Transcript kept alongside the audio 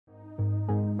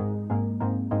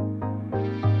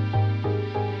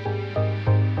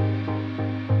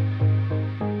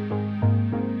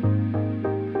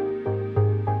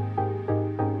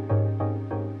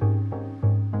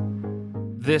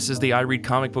This is the I Read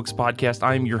Comic Books podcast.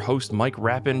 I'm your host, Mike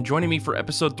Rappin. Joining me for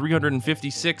episode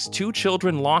 356, Two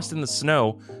Children Lost in the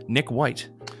Snow, Nick White.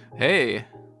 Hey.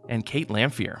 And Kate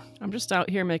Lamphere. I'm just out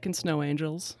here making snow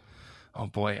angels. Oh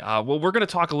boy. Well, we're going to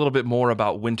talk a little bit more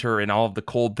about winter and all of the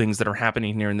cold things that are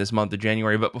happening here in this month of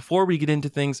January. But before we get into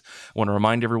things, I want to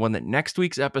remind everyone that next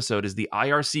week's episode is the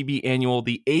IRCB annual,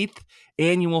 the 8th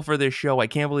annual for this show. I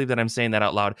can't believe that I'm saying that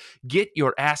out loud. Get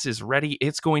your asses ready.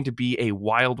 It's going to be a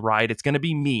wild ride. It's going to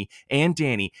be me and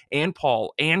Danny and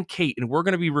Paul and Kate, and we're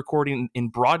going to be recording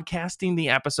and broadcasting the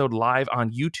episode live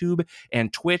on YouTube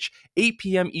and Twitch, 8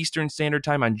 p.m. Eastern Standard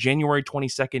Time on January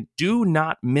 22nd. Do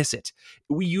not miss it.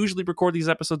 We usually record these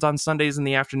episodes on Sundays in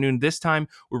the afternoon. This time,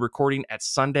 we're recording on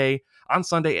Sunday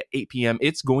at 8 p.m.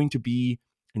 It's going to be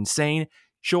insane.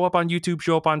 Show up on YouTube,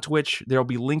 show up on Twitch. There'll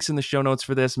be links in the show notes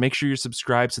for this. Make sure you're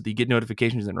subscribed so that you get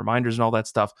notifications and reminders and all that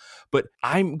stuff. But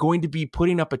I'm going to be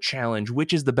putting up a challenge.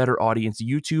 Which is the better audience,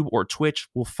 YouTube or Twitch?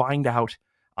 We'll find out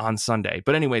on Sunday.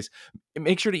 But anyways,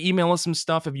 make sure to email us some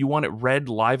stuff if you want it read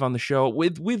live on the show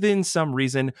within some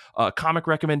reason. Comic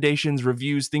recommendations,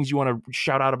 reviews, things you want to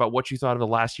shout out about what you thought of the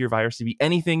last year of IRCB,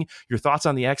 anything, your thoughts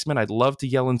on the X-Men. I'd love to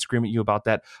yell and scream at you about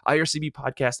that.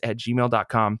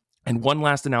 ircbpodcast@gmail.com. And one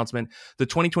last announcement, the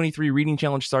 2023 Reading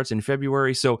Challenge starts in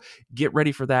February, so get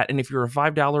ready for that. And if you're a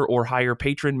 $5 or higher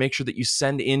patron, make sure that you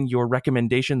send in your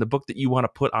recommendation, the book that you want to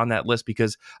put on that list,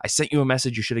 because I sent you a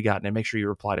message you should have gotten, and make sure you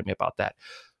reply to me about that.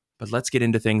 But let's get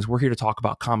into things. We're here to talk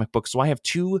about comic books. So I have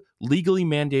two legally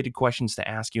mandated questions to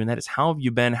ask you, and that is, how have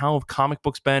you been? How have comic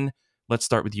books been? Let's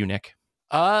start with you, Nick.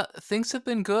 Things have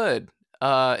been good.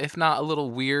 If not a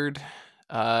little weird.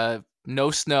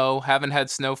 No snow. Haven't had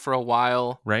snow for a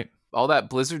while. Right. All that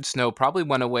blizzard snow probably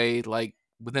went away like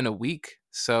within a week.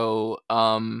 So,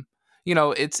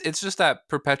 it's just that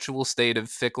perpetual state of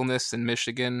fickleness in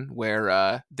Michigan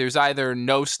where there's either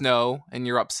no snow and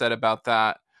you're upset about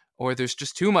that, or there's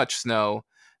just too much snow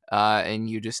and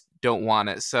you just don't want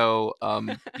it. So,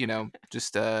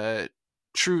 just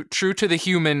true to the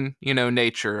human,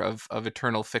 nature of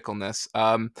eternal fickleness.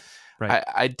 Right.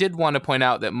 I did want to point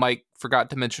out that Mike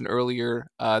forgot to mention earlier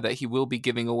that he will be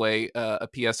giving away a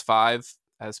PS5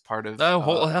 as part of...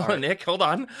 Nick, hold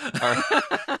on.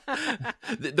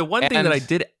 The one thing that I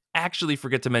did actually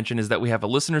forget to mention is that we have a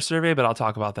listener survey, but I'll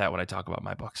talk about that when I talk about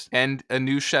my books. And a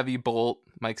new Chevy Bolt.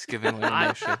 Mike's giving away a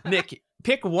new Chevy. Nick,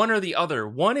 pick one or the other.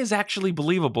 One is actually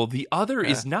believable. The other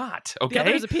is not. Okay? The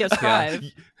other is a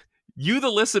PS5. You, the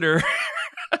listener...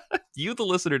 You, the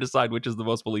listener, decide which is the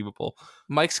most believable.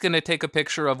 Mike's going to take a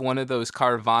picture of one of those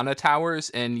Carvana towers,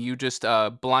 and you just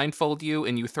blindfold you,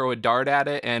 and you throw a dart at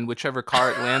it, and whichever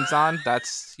car it lands on,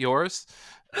 that's yours.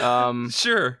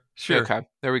 Sure. Okay,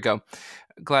 there we go.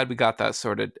 Glad we got that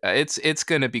sorted. It's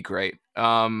going to be great.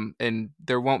 And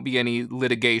there won't be any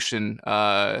litigation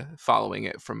following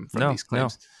it from these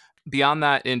claims. No. Beyond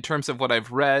that, in terms of what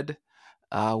I've read,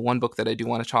 one book that I do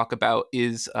want to talk about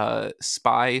is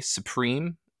Spy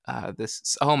Supreme.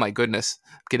 Oh my goodness,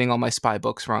 I'm getting all my spy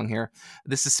books wrong here.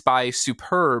 This is Spy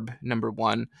Superb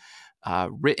 #1,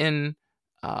 written,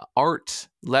 art,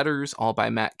 letters, all by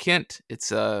Matt Kindt. It's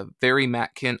a very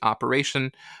Matt Kindt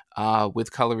operation,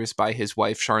 with colors by his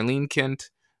wife Charlene Kindt.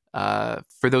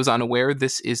 For those unaware,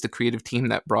 this is the creative team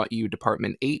that brought you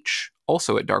Department H,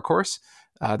 also at Dark Horse,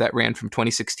 that ran from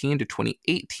 2016 to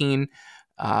 2018.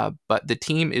 But the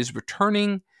team is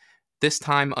returning, this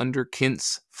time under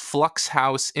Kindt's Flux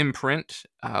House imprint,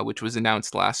 which was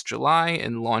announced last July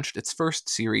and launched its first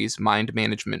series, Mind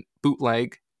Management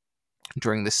Bootleg,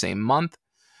 during the same month.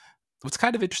 What's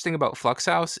kind of interesting about Flux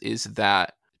House is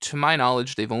that, to my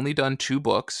knowledge, they've only done 2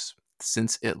 books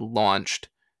since it launched,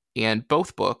 and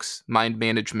both books, Mind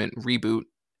Management Reboot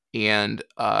and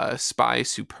Spy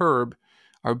Superb,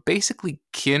 are basically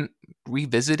Kindt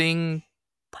revisiting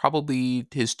probably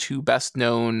his 2 best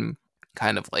known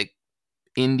kind of like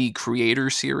indie creator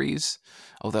series,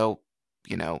 although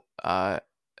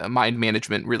Mind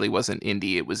Management really wasn't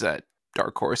indie. It was at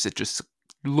Dark Horse. It just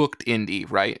looked indie,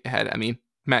 right?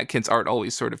 Matt Kindt's art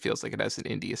always sort of feels like it has an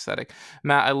indie aesthetic.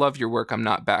 Matt, I love your work. I'm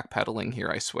not backpedaling here,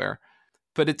 I swear.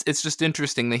 But it's just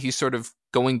interesting that he's sort of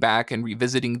going back and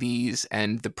revisiting these,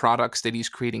 and the products that he's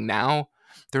creating now,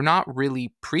 they're not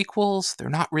really prequels, they're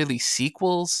not really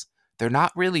sequels, they're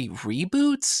not really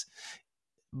reboots.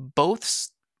 Both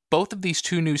of these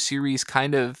 2 new series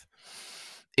kind of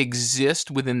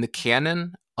exist within the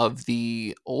canon of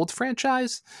the old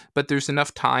franchise, but there's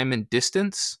enough time and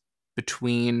distance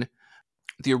between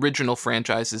the original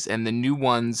franchises and the new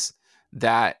ones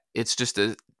that it's just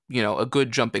a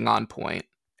good jumping on point.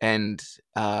 And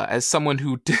as someone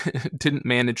who didn't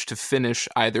manage to finish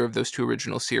either of those two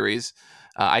original series,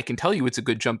 I can tell you it's a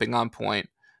good jumping on point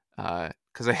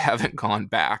because I haven't gone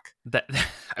back. That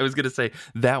I was going to say,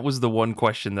 that was the one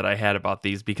question that I had about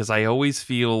these, because I always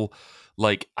feel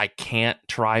like I can't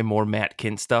try more Matt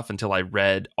Kindt stuff until I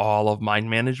read all of Mind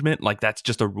Management. Like, that's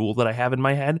just a rule that I have in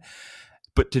my head.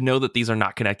 But to know that these are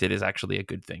not connected is actually a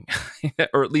good thing,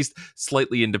 or at least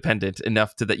slightly independent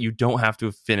enough to that you don't have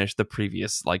to finish the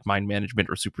previous like Mind Management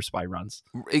or Super Spy runs.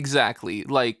 Exactly.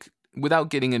 Like,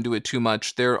 without getting into it too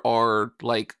much, there are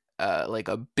like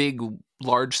a big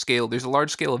large scale. There's a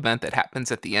large scale event that happens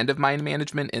at the end of Mind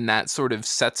Management, and that sort of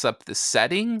sets up the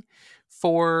setting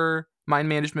for Mind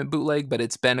Management Bootleg. But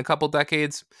it's been a couple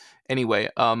decades anyway.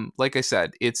 Like I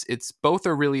said, it's both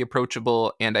are really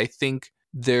approachable, and I think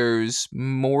there's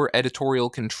more editorial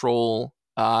control,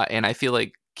 and I feel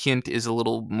like Kindt is a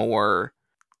little more.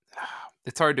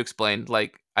 It's hard to explain.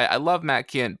 Like, I love Matt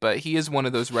Kindt, but he is one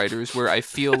of those writers where I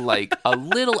feel like a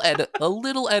little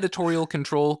editorial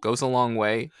control goes a long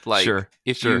way. Like,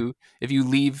 if you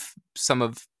leave some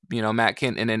of Matt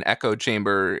Kindt in an echo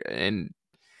chamber, and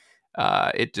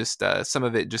it just some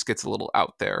of it just gets a little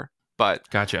out there. But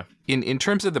gotcha. In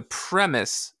terms of the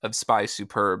premise of Spy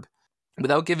Superb,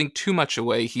 without giving too much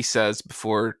away, he says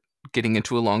before getting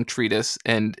into a long treatise,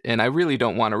 and I really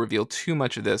don't want to reveal too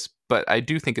much of this, but I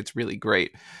do think it's really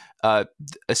great. A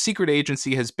secret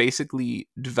agency has basically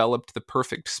developed the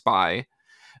perfect spy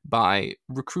by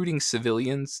recruiting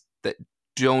civilians that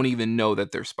don't even know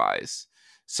that they're spies.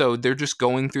 So they're just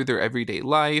going through their everyday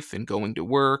life and going to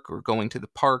work or going to the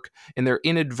park, and they're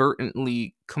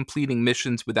inadvertently completing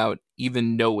missions without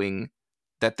even knowing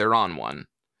that they're on one.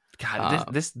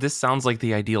 God, this sounds like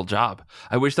the ideal job.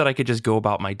 I wish that I could just go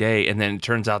about my day and then it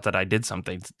turns out that I did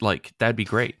something. Like, that'd be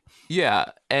great.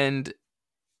 Yeah, and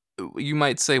you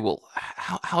might say, well,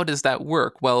 how does that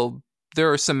work? Well,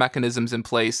 there are some mechanisms in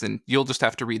place, and you'll just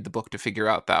have to read the book to figure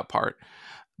out that part.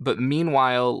 But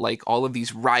meanwhile, like, all of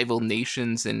these rival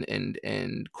nations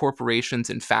and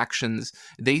corporations and factions,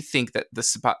 they think that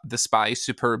the spy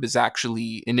Superb is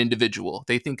actually an individual.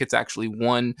 They think it's actually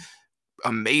one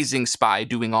amazing spy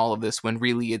doing all of this, when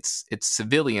really it's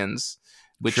civilians,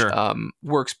 which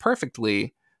works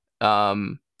perfectly,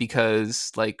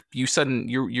 because like you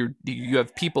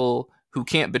have people who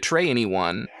can't betray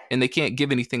anyone, and they can't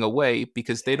give anything away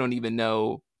because they don't even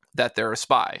know that they're a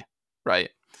spy,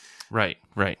 right? Right.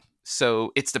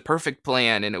 So it's the perfect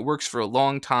plan, and it works for a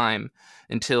long time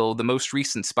until the most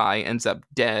recent spy ends up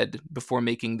dead before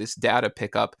making this data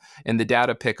pickup, and the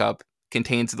data pickup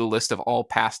contains the list of all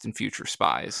past and future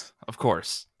spies. Of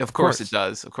course it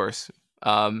does. Of course.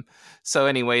 So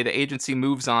anyway, the agency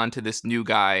moves on to this new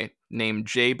guy named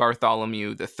J.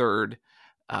 Bartholomew III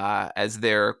as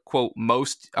their, quote,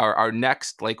 our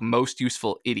next, like, most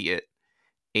useful idiot.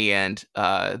 And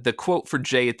the quote for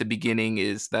Jay at the beginning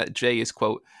is that Jay is,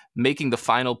 quote, making the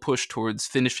final push towards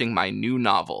finishing my new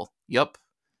novel. Yup,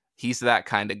 he's that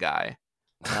kind of guy.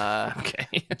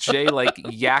 Okay. Jay like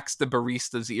yaks the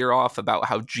barista's ear off about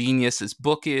how genius his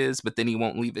book is, but then he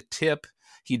won't leave a tip.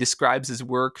 He describes his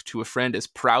work to a friend as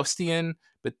Proustian,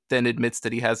 but then admits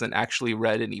that he hasn't actually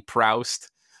read any Proust.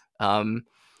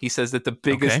 He says that the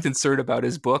biggest concern about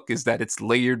his book is that its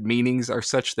layered meanings are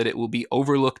such that it will be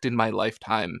overlooked in my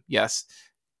lifetime. Yes,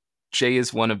 Jay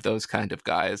is one of those kind of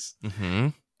guys. Mm-hmm.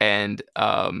 And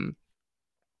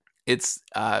it's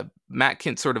Matt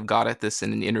Kindt sort of got at this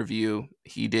in an interview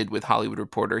he did with Hollywood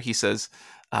Reporter. He says,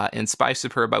 in Spy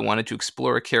Superb, I wanted to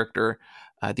explore a character,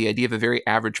 the idea of a very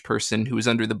average person who is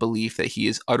under the belief that he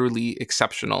is utterly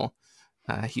exceptional.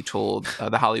 He told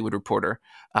the Hollywood Reporter.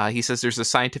 He says there's a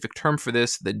scientific term for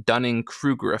this, the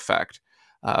Dunning-Kruger effect.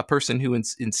 A person who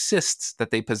insists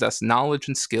that they possess knowledge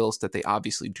and skills that they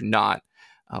obviously do not.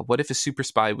 What if a super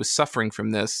spy was suffering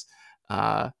from this?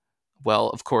 Well,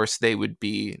 of course, they would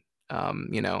be,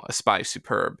 a Spy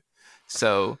Superb.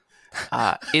 So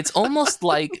it's almost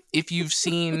like if you've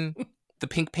seen the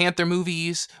Pink Panther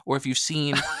movies, or if you've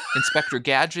seen Inspector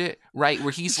Gadget, right,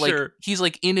 where he's like he's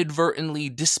like inadvertently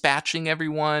dispatching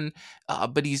everyone,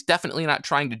 but he's definitely not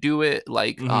trying to do it.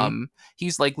 Like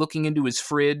he's like looking into his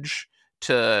fridge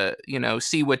to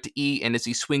see what to eat, and as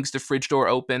he swings the fridge door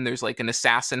open, there's like an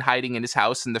assassin hiding in his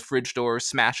house, and the fridge door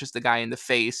smashes the guy in the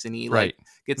face, and he like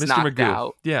gets Mr. knocked Magoo.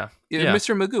 out. Yeah.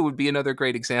 Mr. Magoo would be another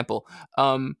great example.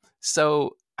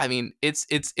 So I mean,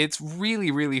 it's really,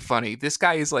 really funny. This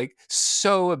guy is like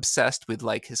so obsessed with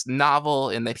like his novel,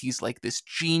 and that he's like this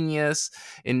genius,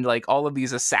 and like all of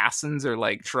these assassins are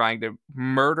like trying to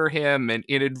murder him, and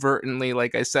inadvertently,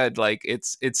 like I said, like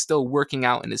it's still working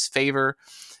out in his favor.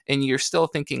 And you're still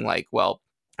thinking like, well,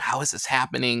 how is this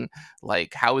happening?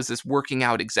 Like, how is this working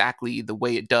out exactly the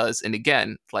way it does? And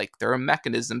again, like, there are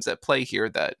mechanisms at play here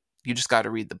that you just got to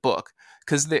read the book,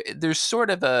 because there's sort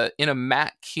of in a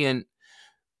Matt Kindt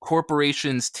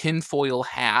corporation's tinfoil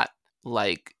hat,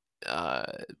 like,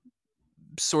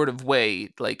 sort of way,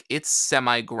 like, it's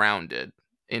semi-grounded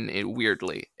in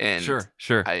weirdly. And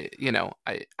sure.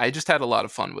 I just had a lot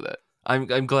of fun with it.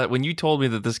 I'm glad when you told me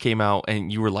that this came out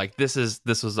and you were like, this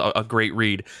was a great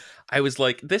read. I was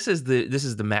like, this is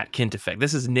the Matt Kindt effect.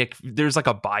 This is Nick. There's like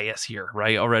a bias here,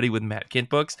 right? Already with Matt Kindt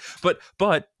books, but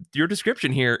your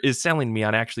description here is selling me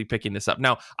on actually picking this up.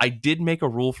 Now, I did make a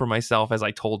rule for myself, as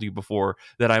I told you before,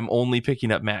 that I'm only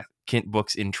picking up Matt Kindt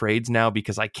books in trades now,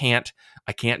 because I can't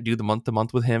do the month to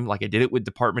month with him like I did it with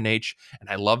Department H, and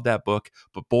I love that book,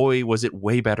 but boy was it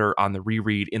way better on the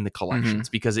reread in the collections,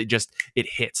 because it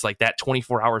hits like that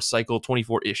 24-hour cycle,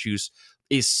 24 issues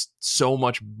is so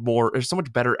much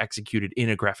better executed in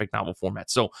a graphic novel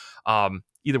format. So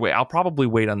either way, I'll probably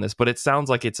wait on this, but it sounds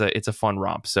like it's a fun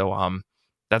romp. So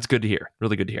that's good to hear.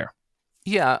 Really good to hear.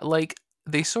 Yeah, like,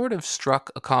 they sort of struck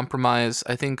a compromise.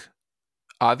 I think,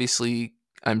 obviously,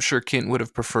 I'm sure Kindt would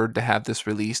have preferred to have this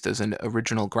released as an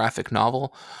original graphic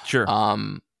novel. Sure.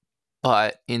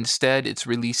 But instead it's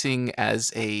releasing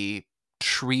as a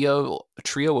trio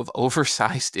of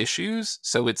oversized issues.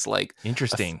 So it's like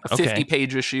interesting. A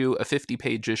 50-page issue, a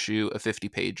 50-page issue, a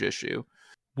 50-page issue.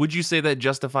 Would you say that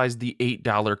justifies the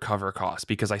 $8 cover cost?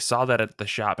 Because I saw that at the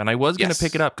shop and I was going to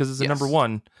pick it up because it's a number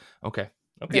one. Okay.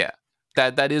 Yeah.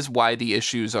 That is why the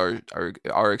issues are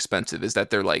expensive, is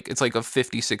that they're like, it's like a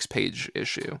 56-page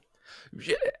issue.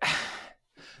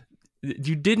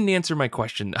 You didn't answer my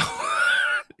question though.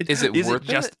 Is it worth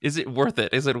it? Is it worth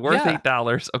it? Is it worth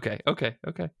 $8? Okay.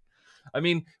 I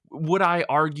mean, would I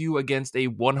argue against a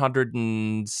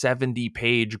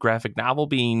 170-page graphic novel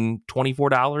being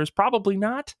 $24? Probably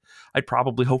not. I'd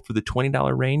probably hope for the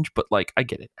 $20 range, but like, I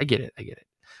get it.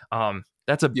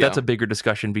 That's a bigger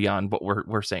discussion beyond what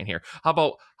we're saying here.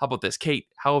 How about this, Kate?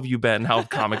 How have you been? How have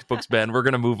comics books been? We're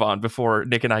gonna move on before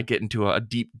Nick and I get into a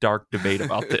deep, dark debate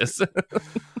about this.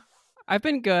 I've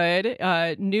been good.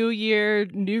 New year,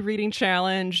 new reading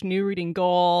challenge, new reading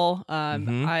goal.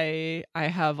 I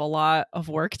have a lot of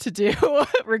work to do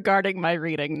regarding my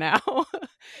reading now.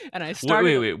 And I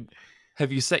started. Wait.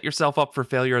 Have you set yourself up for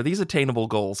failure? Are these attainable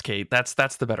goals, Kate? That's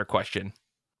the better question.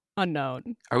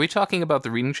 Unknown. Are we talking about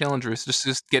the reading challenge, or is this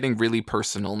just getting really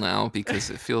personal now? Because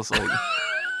it feels like.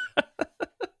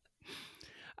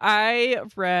 I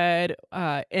read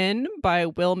In by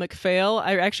Will McPhail.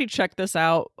 I actually checked this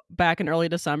out back in early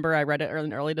December. I read it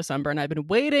in early December, and I've been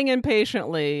waiting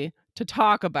impatiently to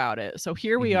talk about it. So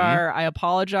here we are. I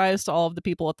apologize to all of the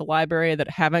people at the library that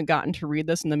haven't gotten to read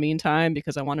this in the meantime,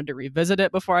 because I wanted to revisit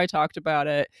it before I talked about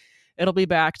it. It'll be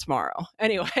back tomorrow.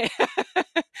 Anyway,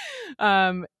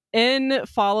 In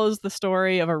follows the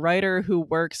story of a writer who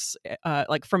works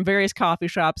like from various coffee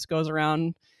shops, goes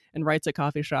around and writes at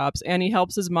coffee shops, and he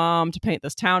helps his mom to paint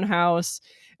this townhouse.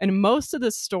 And most of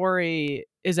this story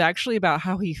is actually about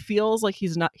how he feels like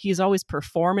he's always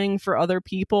performing for other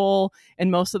people, and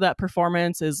most of that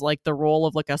performance is like the role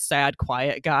of like a sad,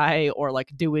 quiet guy, or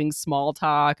like doing small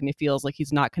talk, and he feels like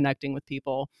he's not connecting with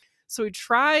people. So he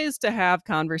tries to have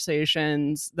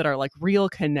conversations that are like real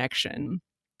connection.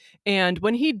 And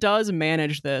when he does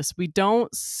manage this, we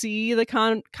don't see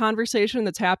the conversation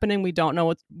that's happening. We don't know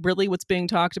what's being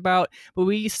talked about, but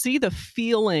we see the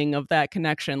feeling of that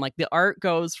connection. Like the art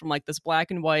goes from like this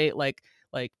black and white, like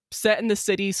set in the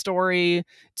city story,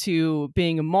 to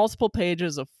being multiple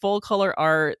pages of full color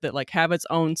art that like have its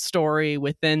own story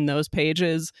within those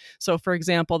pages. So for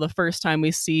example, the first time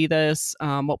we see this,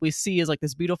 what we see is like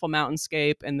this beautiful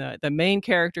mountainscape, and the main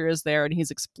character is there, and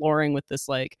he's exploring with this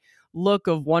like look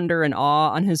of wonder and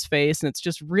awe on his face, and it's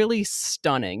just really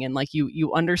stunning, and like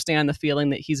you understand the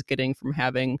feeling that he's getting from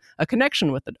having a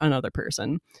connection with another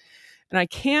person. And I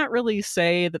can't really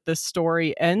say that this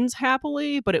story ends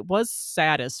happily, but it was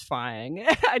satisfying.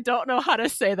 I don't know how to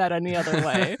say that any other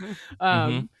way.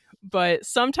 But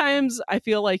sometimes I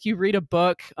feel like you read a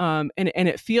book and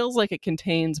it feels like it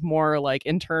contains more like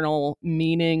internal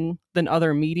meaning than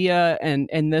other media.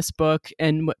 And this book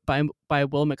and by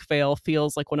Will McPhail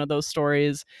feels like one of those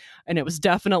stories. And it was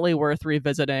definitely worth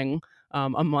revisiting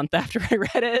a month after I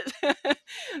read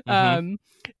it.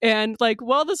 And like,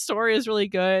 while the story is really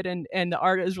good and the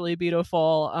art is really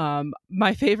beautiful,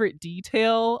 my favorite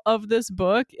detail of this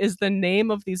book is the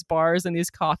name of these bars and these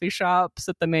coffee shops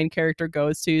that the main character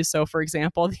goes to. So for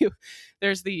example,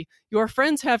 there's the Your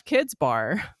Friends Have Kids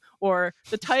bar, or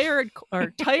the tired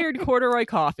corduroy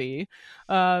coffee.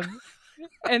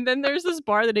 And then there's this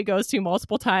bar that he goes to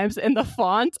multiple times, and the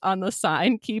font on the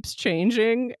sign keeps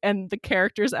changing, and the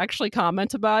characters actually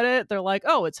comment about it. They're like,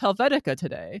 "Oh, it's Helvetica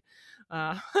today."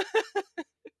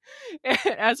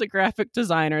 As a graphic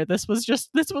designer, this was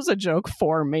a joke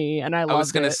for me, and I loved it. I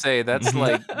was gonna say that's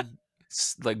like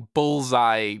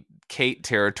bullseye Kate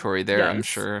territory there. Yes. I'm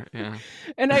sure. Yeah.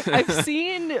 And I've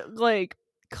seen like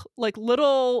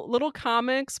little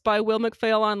comics by Will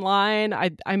McPhail online.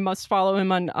 I must follow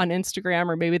him on Instagram,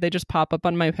 or maybe they just pop up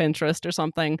on my Pinterest or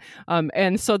something.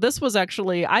 And so this was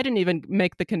actually, I didn't even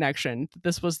make the connection.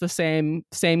 This was the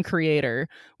same creator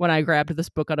when I grabbed this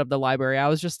book out of the library. I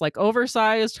was just like,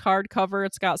 oversized hardcover.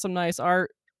 It's got some nice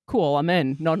art. Cool, I'm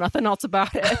in. Know nothing else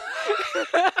about it.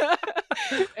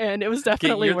 And it was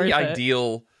definitely worth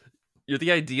it. You're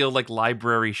the ideal like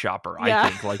library shopper. Yeah. I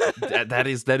think like that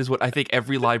is what I think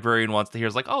every librarian wants to hear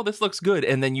is like, oh, this looks good,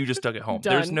 and then you just took it home.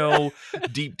 Done. There's no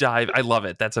deep dive. I love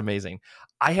it. That's amazing.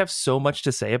 I have so much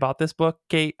to say about this book,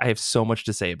 Kate. I have so much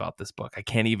to say about this book. I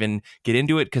can't even get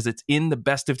into it because it's in the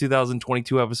Best of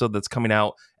 2022 episode that's coming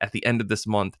out at the end of this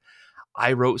month.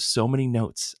 I wrote so many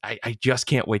notes. I just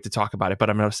can't wait to talk about it, but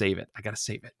I'm going to save it. I got to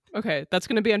save it. Okay, that's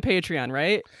going to be on Patreon,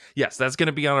 right? Yes, that's going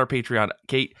to be on our Patreon.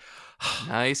 Kate,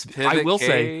 nice pivot, I will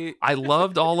say I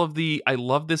loved I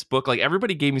love this book. Like,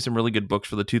 everybody gave me some really good books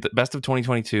for the Best of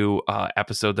 2022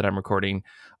 episode that I'm recording.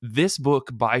 This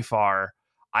book by far,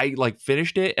 I like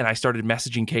finished it and I started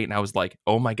messaging Kate and I was like,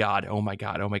 oh my God.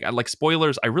 Like,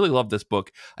 spoilers, I really love this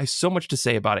book. I have so much to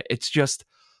say about it. It's just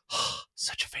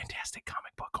such a fantastic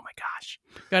comic book. Oh my gosh.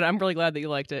 Good. I'm really glad that you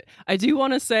liked it. I do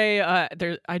want to say I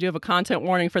do have a content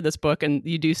warning for this book, and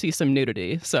you do see some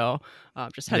nudity. So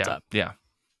just heads up. Yeah.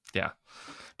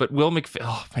 But Will McPhail,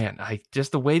 oh man,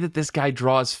 the way that this guy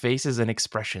draws faces and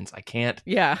expressions, I can't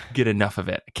get enough of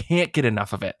it.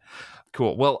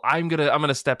 Cool. Well, I'm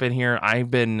gonna step in here.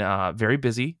 I've been very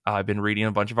busy. I've been reading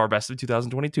a bunch of our Best of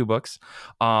 2022 books,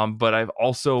 but I've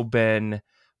also been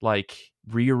like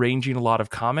rearranging a lot of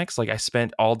comics. Like, I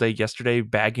spent all day yesterday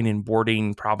bagging and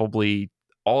boarding probably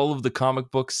all of the comic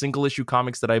books, single issue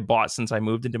comics that I bought since I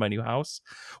moved into my new house,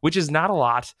 which is not a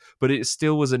lot, but it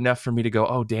still was enough for me to go,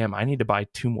 oh damn, I need to buy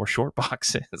 2 more short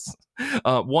boxes.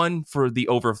 One for the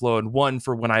overflow and one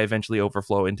for when I eventually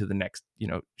overflow into the next,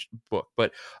 book.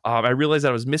 But I realized that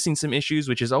I was missing some issues,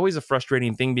 which is always a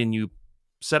frustrating thing when you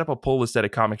set up a pull list at a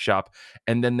comic shop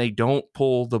and then they don't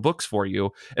pull the books for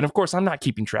you. And of course, I'm not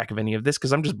keeping track of any of this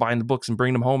because I'm just buying the books and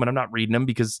bringing them home, and I'm not reading them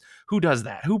because who does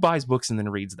that? Who buys books and then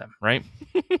reads them, right?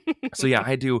 So yeah, I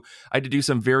had to do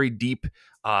some very deep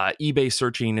eBay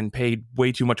searching and paid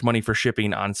way too much money for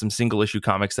shipping on some single issue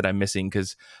comics that I'm missing,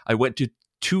 because I went to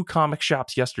 2 comic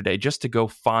shops yesterday just to go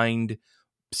find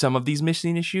some of these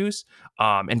missing issues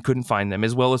and couldn't find them,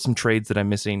 as well as some trades that I'm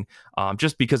missing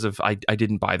just because of I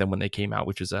didn't buy them when they came out,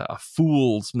 which is a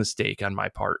fool's mistake on my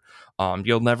part.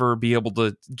 You'll never be able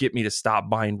to get me to stop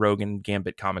buying Rogue and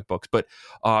Gambit comic books. But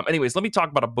anyways, let me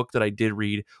talk about a book that I did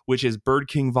read, which is Bird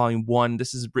King Volume 1.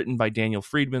 This is written by Daniel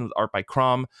Friedman with art by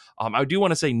Crom. I do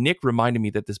want to say Nick reminded me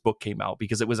that this book came out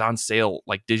because it was on sale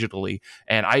like digitally,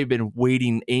 and I've been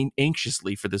waiting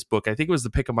anxiously for this book. I think it was the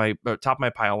pick of my top of my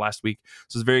pile last week,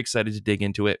 so I was very excited to dig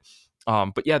into it.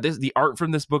 But yeah, the art from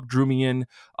this book drew me in.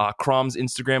 Crom's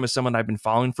Instagram is someone I've been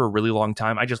following for a really long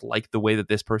time. I just like the way that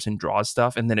this person draws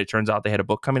stuff, and then it turns out they had a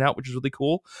book coming out, which is really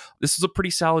cool. This is a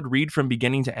pretty solid read from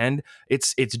beginning to end.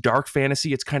 It's dark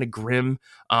fantasy. It's kind of grim.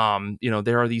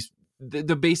 There are these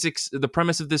the basics. The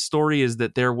premise of this story is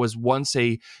that there was once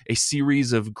a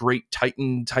series of great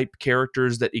Titan type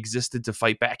characters that existed to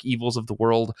fight back evils of the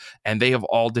world, and they have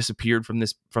all disappeared from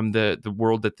the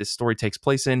world that this story takes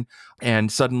place in.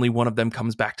 And suddenly one of them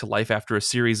comes back to life after a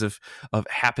series of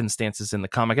happenstances in the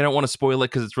comic. I don't want to spoil it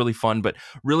because it's really fun, but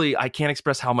really I can't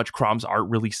express how much Crom's art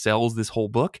really sells this whole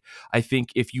book. I think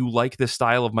if you like the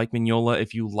style of Mike Mignola,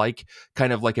 if you like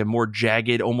kind of like a more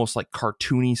jagged, almost like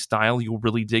cartoony style, you'll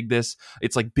really dig this.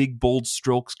 It's like big, bold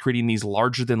strokes, creating these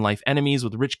larger than life enemies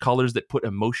with rich colors that put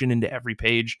emotion into every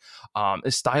page.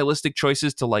 Stylistic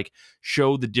choices to like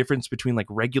show the difference between like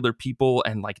regular people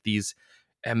and like these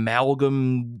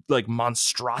amalgam like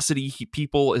monstrosity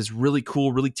people is really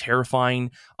cool, really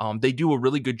terrifying. They do a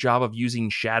really good job of using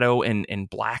shadow and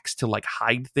blacks to like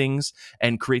hide things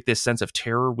and create this sense of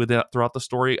terror throughout the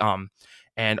story.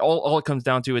 And all it comes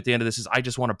down to at the end of this is I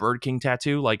just want a Bird King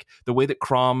tattoo. Like the way that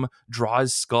Crom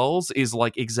draws skulls is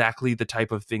like exactly the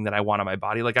type of thing that I want on my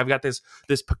body. Like I've got this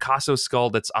Picasso skull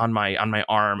that's on my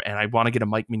arm, and I want to get a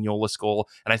Mike Mignola skull,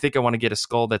 and I think I want to get a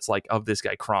skull that's like of this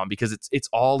guy Crom, because it's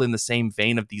all in the same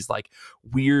vein of these like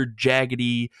weird,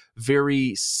 jaggedy,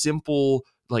 very simple,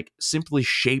 like simply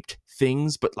shaped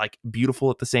things, but like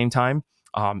beautiful at the same time.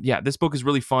 This book is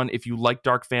really fun. If you like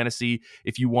dark fantasy,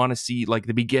 if you want to see like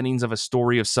the beginnings of a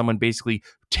story of someone basically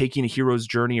taking a hero's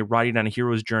journey or riding on a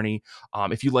hero's journey,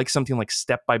 if you like something like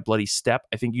Step by Bloody Step,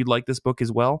 I think you'd like this book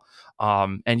as well.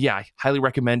 I highly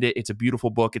recommend it. It's a beautiful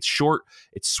book. It's short,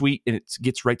 it's sweet, and it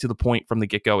gets right to the point from the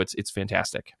get-go. It's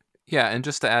fantastic. Yeah, and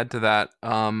just to add to that,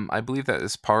 I believe that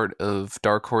is part of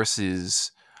Dark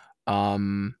Horse's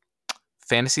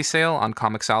fantasy sale on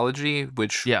Comixology,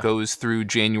 which goes through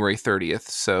January 30th.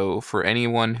 So for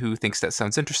anyone who thinks that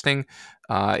sounds interesting,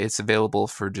 it's available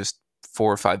for just $4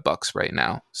 or $5 right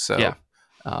now. So,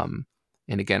 and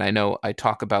again, I know I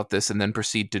talk about this and then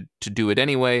proceed to do it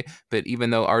anyway, but even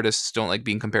though artists don't like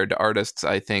being compared to artists,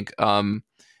 I think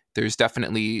there's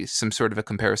definitely some sort of a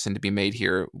comparison to be made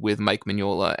here with Mike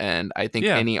Mignola, and I think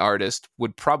any artist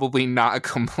would probably not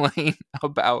complain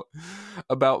about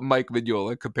Mike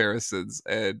Mignola comparisons,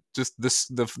 and just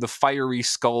the fiery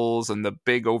skulls and the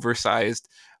big oversized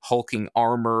hulking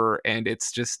armor, and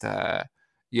it's just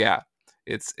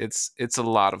it's a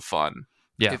lot of fun.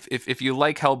 Yeah. If you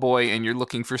like Hellboy and you're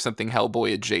looking for something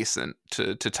Hellboy adjacent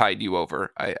to tide you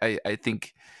over, I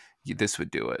think this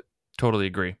would do it. Totally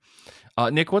agree.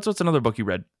 Nick, what's another book you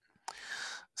read?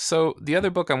 So the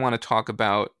other book I want to talk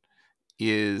about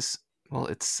is, well,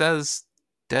 it says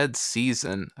Dead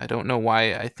Season. I don't know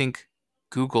why. I think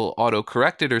Google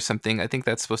auto-corrected or something. I think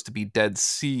that's supposed to be Dead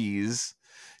Seas.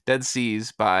 Dead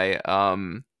Seas by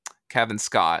Cavan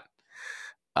Scott.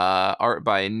 Art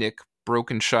by Nick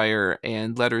Brokenshire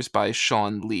and letters by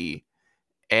Sean Lee.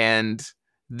 And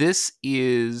this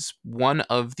is one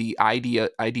of the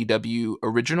IDW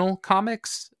original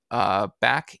comics.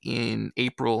 Back in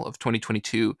April of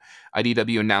 2022,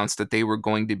 IDW announced that they were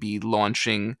going to be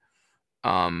launching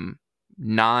 9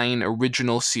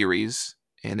 original series,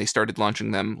 and they started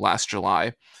launching them last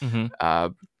July.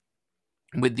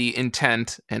 With the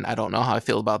intent, and I don't know how I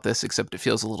feel about this, except it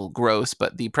feels a little gross,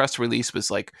 but the press release was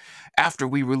like, after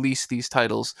we release these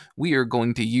titles, we are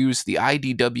going to use the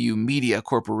IDW Media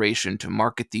Corporation to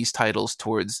market these titles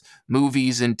towards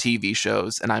movies and TV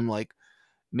shows. And I'm like,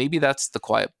 maybe that's the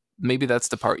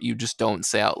part you just don't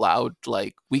say out loud.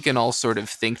 Like, we can all sort of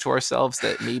think to ourselves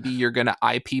that maybe you're going to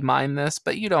IP mine this,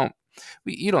 but you don't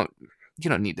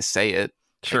need to say it.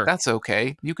 Sure. Like, that's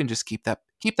okay. You can just keep that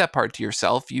part to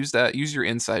yourself. Use your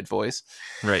inside voice.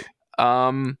 Right.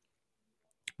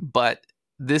 But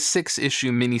this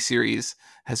 6-issue miniseries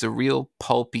has a real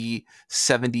pulpy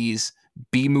 70s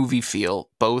B-movie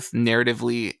feel, both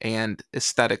narratively and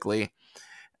aesthetically.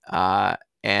 First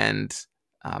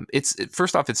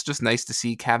off, it's just nice to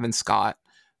see Cavan Scott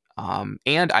and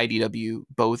IDW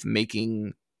both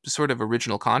making sort of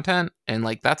original content, and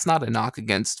like, that's not a knock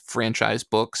against franchise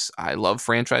books. I love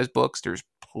franchise books. There's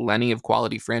plenty of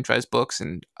quality franchise books,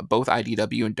 and both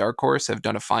IDW and Dark Horse have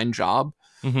done a fine job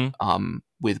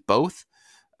with both.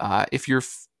 If you're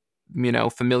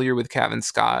familiar with Cavan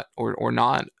Scott or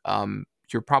not,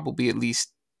 you're probably at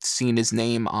least seen his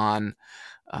name on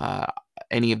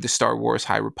any of the Star Wars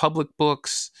High Republic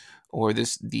books or the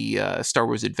Star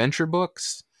Wars Adventure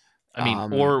books. I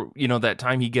mean, or that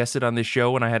time he guested on this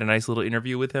show and I had a nice little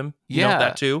interview with him. You know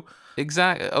that too.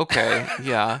 Exactly. Okay.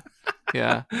 Yeah.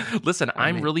 Yeah. Listen,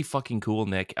 I'm really fucking cool,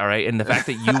 Nick. All right, and the fact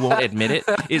that you won't admit it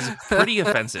is pretty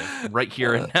offensive right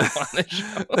here and now on the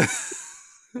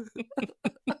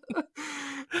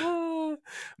show.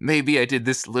 Maybe I did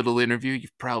this little interview.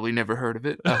 You've probably never heard of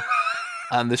it.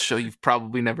 On this show you've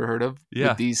probably never heard of.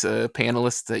 With these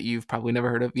panelists that you've probably never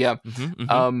heard of. Yeah.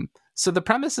 So the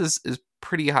premise is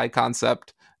pretty high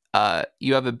concept.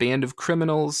 You have a band of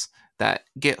criminals that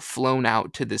get flown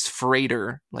out to this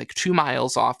freighter like 2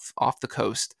 miles off the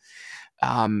coast.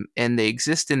 And they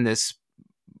exist in this,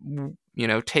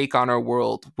 take on our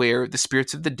world where the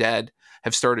spirits of the dead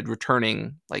have started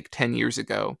returning like 10 years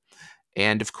ago.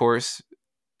 And of course,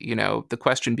 the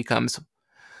question becomes,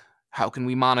 how can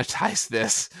we monetize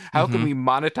this? How can we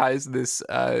monetize this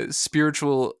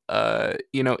spiritual,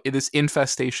 this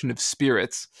infestation of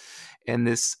spirits? And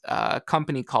this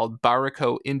company called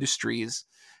Barico Industries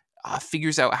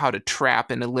figures out how to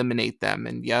trap and eliminate them.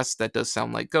 And yes, that does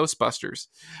sound like Ghostbusters.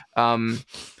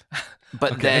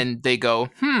 But then they go,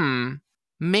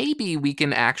 maybe we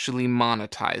can actually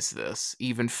monetize this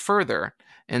even further.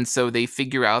 And so they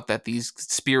figure out that these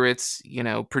spirits,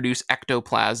 produce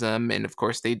ectoplasm. And of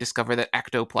course, they discover that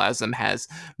ectoplasm has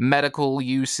medical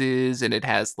uses and it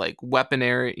has like weapon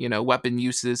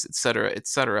uses, et cetera, et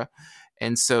cetera.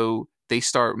 And so they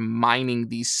start mining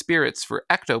these spirits for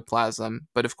ectoplasm.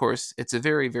 But of course, it's a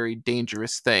very, very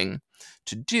dangerous thing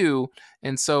to do.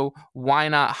 And so why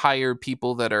not hire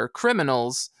people that are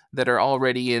criminals that are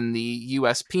already in the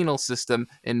U.S. penal system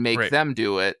and make them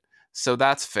do it. So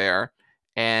that's fair.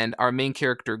 And our main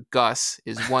character, Gus,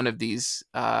 is one of these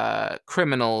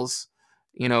criminals,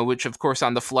 which, of course,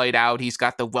 on the flight out, he's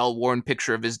got the well-worn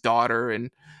picture of his daughter, and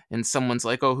someone's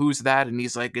like, oh, who's that? And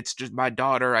he's like, it's just my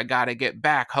daughter. I got to get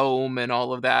back home and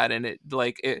all of that. And it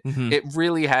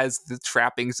really has the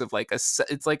trappings of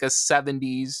it's like a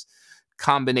 70s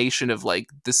combination of like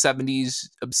the 70s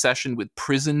obsession with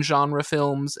prison genre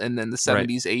films and then the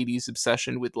 70s 80s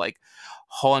obsession with like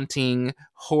haunting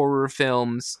horror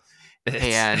films.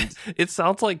 And it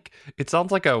sounds like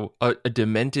a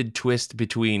demented twist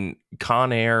between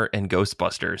Con Air and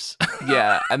Ghostbusters.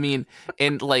 Yeah, I mean,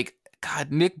 and like,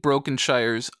 God, Nick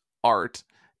Brokenshire's art,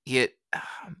 it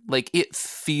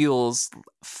feels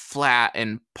flat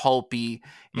and pulpy,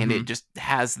 and it just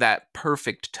has that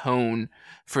perfect tone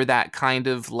for that kind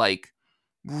of like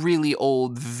really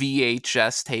old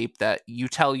VHS tape that you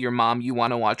tell your mom you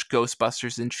want to watch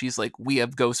Ghostbusters, and she's like, we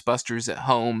have Ghostbusters at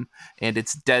home, and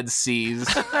it's Dead Seas.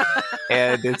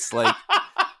 And it's like,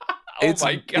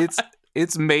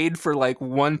 it's made for like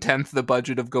 1/10 the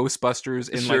budget of Ghostbusters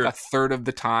in like a third of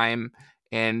the time,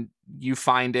 and you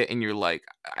find it and you're like,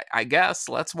 I guess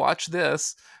let's watch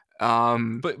this.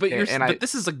 But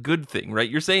this is a good thing, right?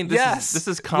 You're saying this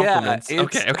is compliments. Yeah,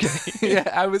 okay.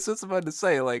 Yeah, I was just about to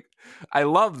say, like, I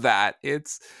love that.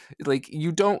 It's like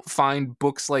you don't find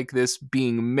books like this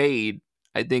being made,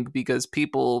 I think, because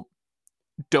people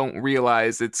don't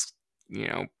realize it's,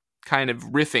 kind of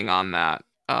riffing on that.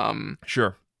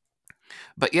 Sure.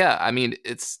 But yeah, I mean,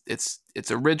 it's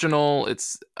original.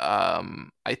 It's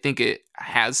I think it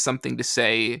has something to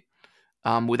say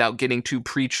without getting too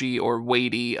preachy or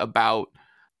weighty about,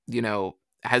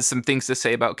 has some things to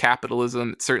say about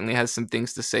capitalism. It certainly has some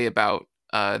things to say about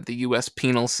the U.S.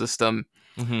 penal system,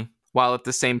 while at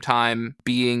the same time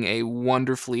being a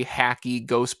wonderfully hacky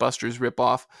Ghostbusters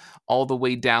ripoff, all the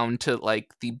way down to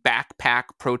like the backpack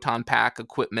proton pack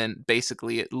equipment.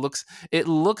 Basically, it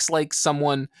looks like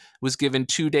someone was given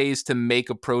 2 days to make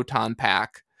a proton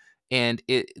pack, and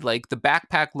it like the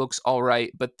backpack looks all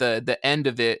right, but the end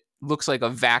of it looks like a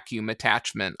vacuum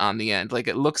attachment on the end. Like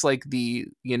it looks like the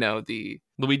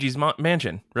Luigi's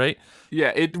Mansion, right?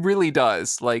 Yeah, it really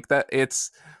does. Like that.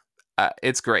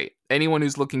 It's great. Anyone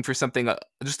who's looking for something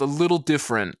just a little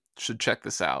different should check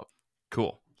this out.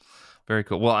 Cool. Very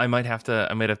cool. Well, I might have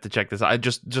to check this out. I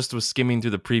just was skimming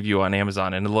through the preview on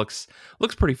Amazon, and it looks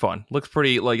pretty fun. Looks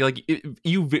pretty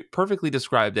you perfectly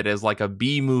described it as like a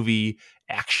B movie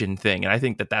action thing, and I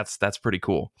think that's pretty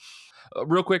cool.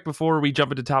 Real quick before we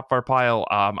jump into top of our pile,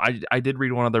 I did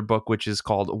read one other book, which is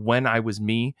called When I Was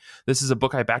Me. This is a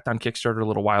book I backed on Kickstarter a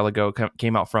little while ago.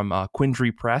 Came out from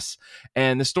Quindry Press,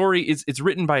 and the story it's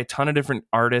written by a ton of different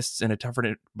artists and a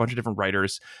bunch of different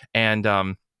writers, and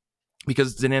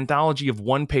because it's an anthology of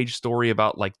one-page story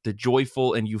about like the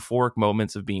joyful and euphoric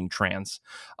moments of being trans.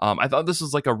 I thought this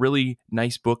was like a really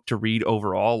nice book to read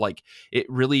overall. Like it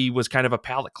really was kind of a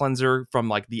palate cleanser from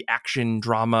like the action,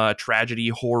 drama, tragedy,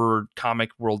 horror,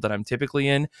 comic world that I'm typically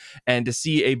in. And to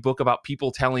see a book about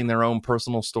people telling their own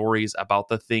personal stories about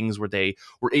the things where they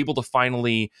were able to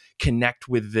finally connect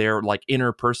with their like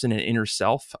inner person and inner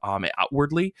self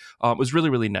outwardly was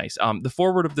really, really nice. The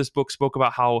foreword of this book spoke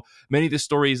about how many of the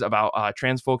stories about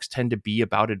trans folks tend to be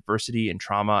about adversity and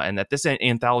trauma, and that this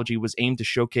anthology was aimed to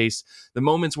showcase the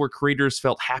moments where creators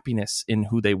felt happiness in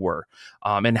who they were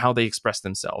and how they expressed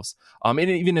themselves. And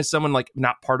even as someone like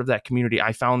not part of that community,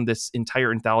 I found this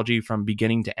entire anthology from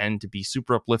beginning to end to be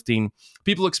super uplifting.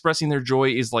 People expressing their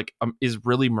joy is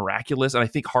really miraculous, and I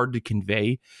think hard to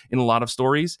convey in a lot of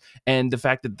stories. And the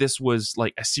fact that this was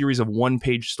like a series of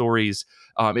one-page stories,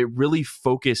 it really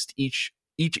focused each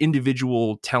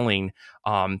individual telling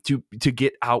to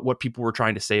get out what people were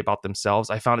trying to say about themselves.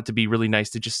 I found it to be really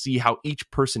nice to just see how each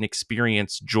person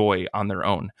experienced joy on their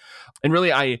own. And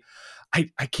really, I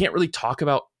can't really talk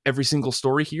about every single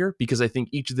story here because I think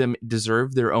each of them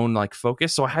deserve their own like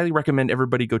focus. So I highly recommend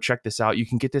everybody go check this out. You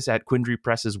can get this at Quindry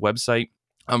Press's website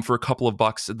for a couple of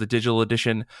bucks, the digital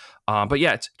edition. But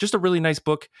yeah, it's just a really nice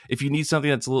book. If you need something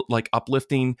that's like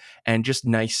uplifting and just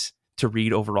nice to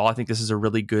read overall, I think this is a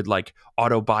really good like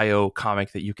autobio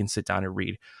comic that you can sit down and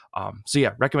read. So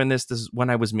yeah, recommend this. This is When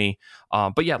I Was Me.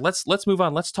 But yeah, let's move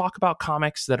on. Let's talk about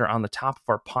comics that are on the top of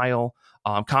our pile,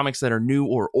 comics that are new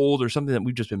or old or something that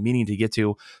we've just been meaning to get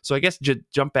to. So I guess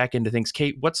jump back into things.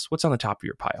 Kate, what's on the top of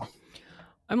your pile?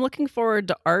 I'm looking forward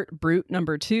to Art Brut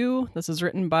 #2. This is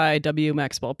written by W.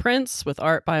 Maxwell Prince with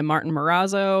art by Martin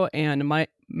Morazzo and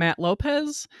Matt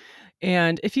Lopez.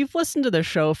 And if you've listened to the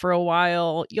show for a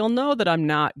while, you'll know that I'm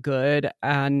not good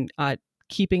and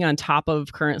keeping on top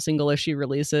of current single issue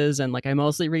releases. And like I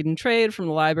mostly read and trade from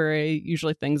the library,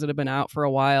 usually things that have been out for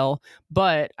a while.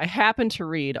 But I happened to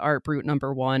read Art Brut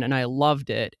 #1 and I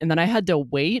loved it. And then I had to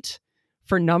wait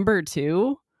for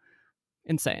 #2.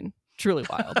 Insane. Truly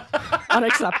wild.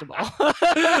 Unacceptable.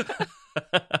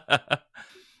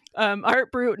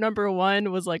 Art Brut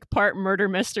 #1 was like part murder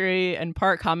mystery and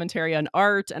part commentary on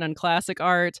art and on classic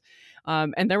art.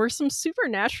 And there were some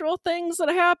supernatural things that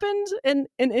happened in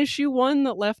issue 1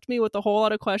 that left me with a whole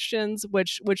lot of questions,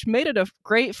 which made it a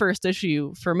great first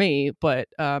issue for me, but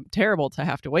terrible to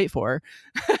have to wait for.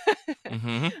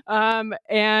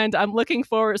 And I'm looking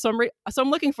forward. So I'm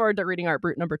looking forward to reading Art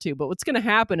Brut #2. But what's going to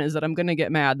happen is that I'm going to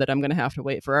get mad that I'm going to have to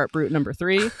wait for Art Brut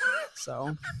 #3.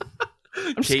 So.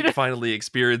 Kate finally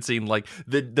experiencing like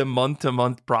the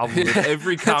month-to-month problem that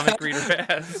every comic reader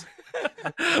has.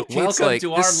 Welcome like,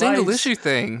 to our single issue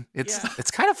thing.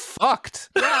 It's kind of fucked.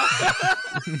 Yeah.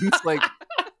 It's like.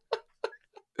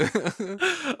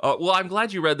 Well, I'm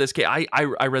glad you read this, Kate.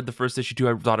 I read the first issue too.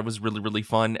 I thought it was really, really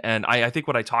fun, and I think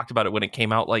when I talked about it when it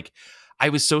came out, like I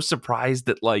was so surprised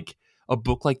that like a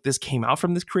book like this came out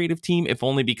from this creative team, if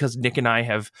only because Nick and I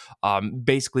have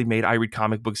basically made I Read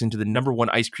Comic Books into the #1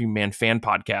 Ice Cream Man fan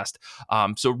podcast.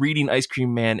 So reading Ice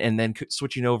Cream Man and then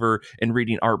switching over and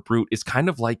reading Art Brut is kind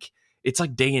of like, it's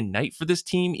like day and night for this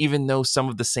team, even though some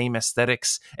of the same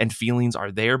aesthetics and feelings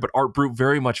are there. But Art Brut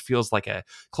very much feels like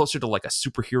closer to like a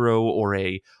superhero or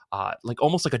a like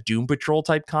almost like a Doom Patrol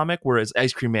type comic, whereas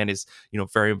Ice Cream Man is,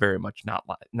 very, very much not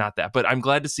that. But I'm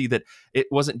glad to see that it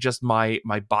wasn't just my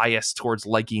bias towards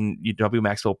liking W.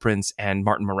 Maxwell Prince and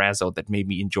Martin Morazzo that made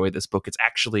me enjoy this book. It's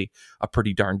actually a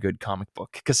pretty darn good comic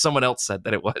book because someone else said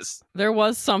that it was. There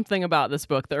was something about this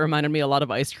book that reminded me a lot of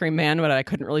Ice Cream Man, but I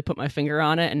couldn't really put my finger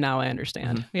on it, and now I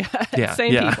understand. Yeah.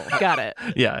 Same people. Got it.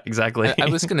 Yeah, exactly. I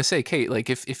was going to say, Kate, like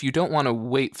if you don't want to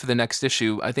wait for the next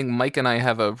issue, I think Mike and I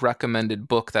have a recommended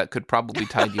book that could probably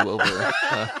tide you over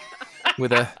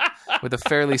with a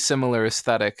fairly similar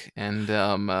aesthetic. And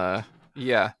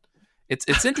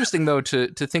it's interesting though to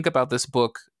think about this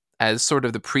book as sort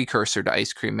of the precursor to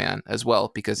Ice Cream Man as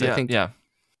well, because I think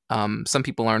some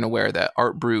people aren't aware that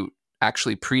Art Brut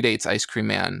actually predates Ice Cream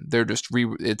Man. They're just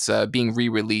it's being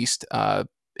re-released,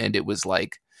 and it was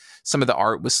like some of the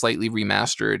art was slightly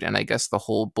remastered, and I guess the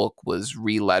whole book was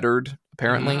re-lettered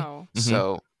apparently. Wow.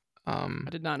 So I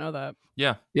did not know that.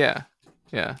 Yeah.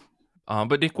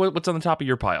 But Nick, what's on the top of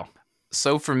your pile?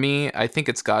 So for me, I think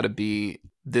it's got to be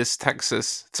that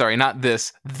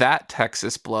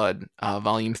Texas Blood,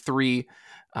 Volume 3,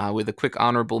 with a quick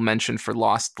honorable mention for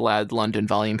Lost Lad London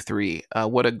Volume 3.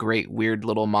 What a great, weird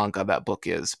little manga that book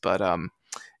is. But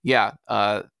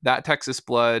that Texas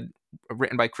Blood,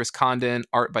 written by Chris Condon,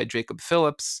 art by Jacob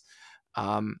Phillips.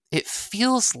 It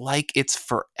feels like it's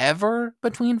forever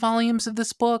between volumes of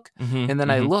this book. And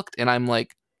then I looked and I'm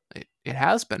like, it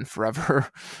has been forever.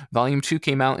 Volume 2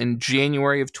 came out in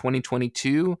January of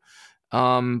 2022.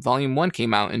 Volume 1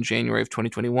 came out in January of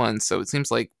 2021. So it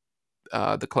seems like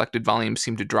the collected volumes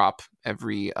seem to drop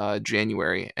every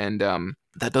January. And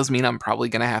that does mean I'm probably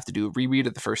going to have to do a reread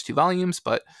of the first 2 volumes.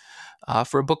 But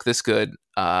for a book this good,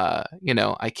 I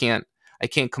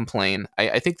can't complain.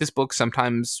 I think this book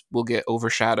sometimes will get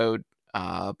overshadowed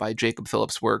by Jacob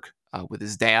Phillips' work with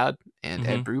his dad and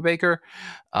Ed Brubaker,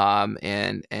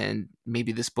 and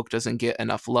maybe this book doesn't get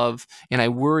enough love. And I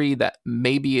worry that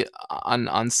maybe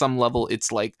on some level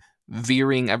it's like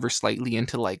veering ever slightly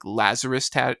into like Lazarus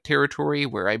territory,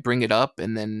 where I bring it up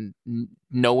and then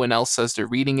no one else says they're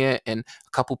reading it, and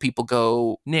a couple people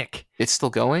go, Nick, it's still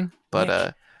going,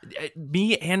 but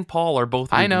me and Paul are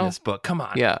both reading this book. Come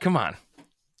on.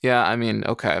 Yeah, I mean,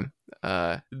 okay.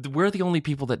 We're the only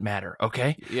people that matter,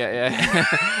 okay? Yeah.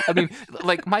 I mean,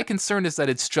 like, my concern is that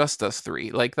it's just us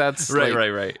 3. Like, that's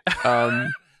right.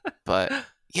 But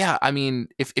yeah, I mean,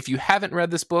 if you haven't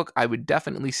read this book, I would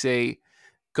definitely say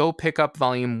go pick up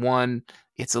Volume 1.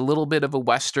 It's a little bit of a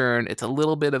Western. It's a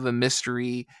little bit of a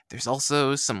mystery. There's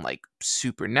also some like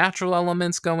supernatural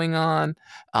elements going on.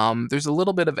 There's a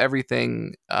little bit of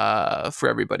everything for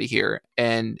everybody here.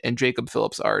 And Jacob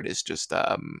Phillips' art is just,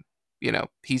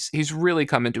 he's really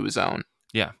come into his own.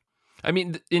 Yeah. I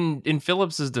mean, in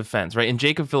Phillips's defense, right? In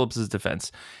Jacob Phillips's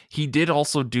defense, he did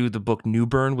also do the book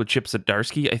Newburn with Chip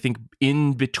Zdarsky, I think,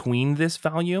 in between this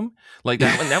volume. Like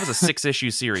that was a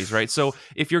 6-issue series, right? So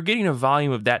if you're getting a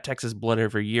volume of that Texas Blood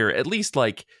every year, at least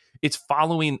like it's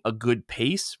following a good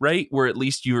pace, right? Where at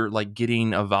least you're like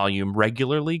getting a volume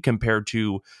regularly compared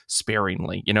to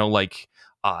sparingly, like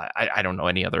I don't know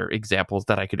any other examples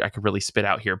that I could really spit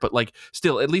out here, but like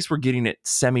still, at least we're getting it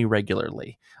semi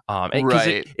regularly.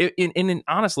 Right. And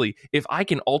honestly, if I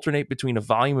can alternate between a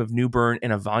volume of New Bern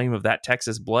and a volume of That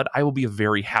Texas Blood, I will be a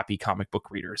very happy comic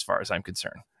book reader as far as I'm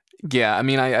concerned. Yeah, I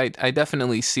mean, I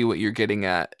definitely see what you're getting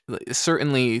at.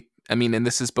 Certainly, I mean, and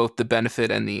this is both the benefit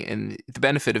and the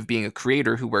benefit of being a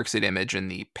creator who works at Image,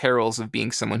 and the perils of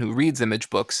being someone who reads Image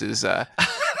books is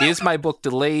my book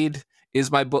delayed? Is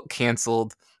my book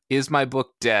canceled? Is my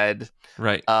book dead?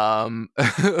 Right.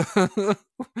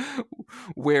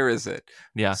 Where is it?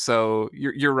 Yeah. So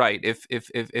you're right.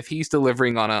 If he's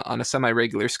delivering on a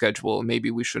semi-regular schedule, maybe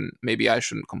I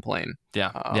shouldn't complain.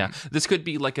 Yeah. Yeah. This could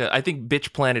be like I think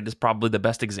Bitch Planet is probably the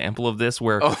best example of this,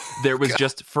 where there was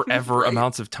just forever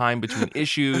amounts of time between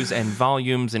issues and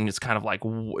volumes, and it's kind of like,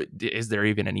 is there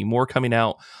even any more coming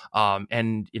out?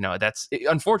 And that's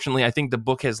unfortunately, I think the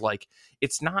book has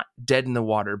it's not dead in the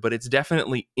water, but it's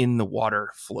definitely in the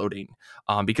water floating.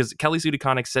 Because Kelly Sue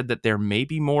DeConnick said that there may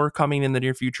be more coming in the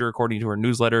near future, according to her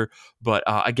newsletter. But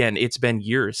again, it's been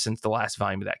years since the last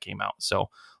volume of that came out. So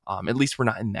at least we're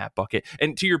not in that bucket.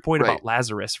 And to your point about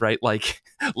Lazarus, right? Like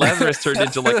Lazarus turned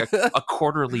into like a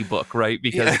quarterly book, right?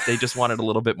 Because they just wanted a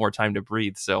little bit more time to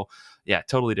breathe. So yeah,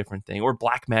 totally different thing. Or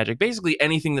Black Magic. Basically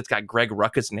anything that's got Greg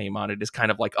Rucka's name on it is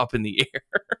kind of like up in the air.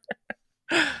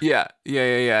 Yeah.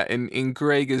 And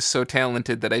Greg is so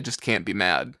talented that I just can't be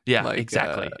mad. Yeah,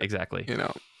 exactly.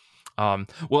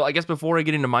 Well, I guess before I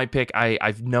get into my pick,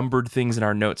 I've numbered things in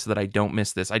our notes so that I don't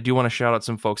miss this. I do want to shout out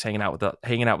some folks hanging out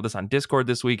with us on Discord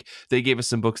this week. They gave us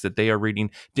some books that they are reading.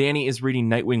 Danny is reading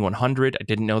Nightwing 100. I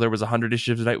didn't know there was 100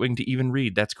 issues of Nightwing to even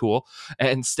read. That's cool.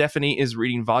 And Stephanie is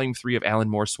reading Volume 3 of Alan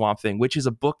Moore's Swamp Thing, which is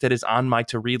a book that is on my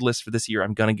to-read list for this year.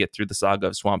 I'm going to get through the saga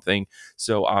of Swamp Thing.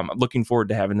 So I'm looking forward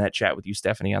to having that chat with you,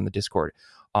 Stephanie, on the Discord.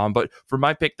 But for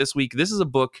my pick this week, this is a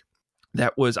book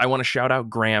I want to shout out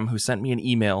Graham, who sent me an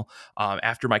email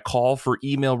after my call for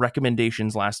email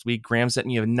recommendations last week. Graham sent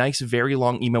me a nice, very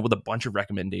long email with a bunch of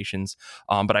recommendations,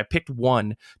 but I picked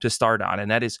one to start on,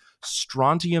 and that is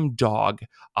Strontium Dog,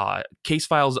 Case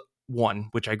Files 1,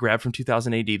 which I grabbed from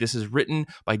 2000 AD. This is written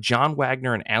by John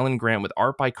Wagner and Alan Grant with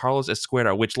art by Carlos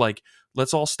Ezquerra, which,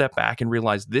 let's all step back and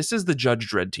realize this is the Judge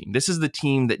Dredd team. This is the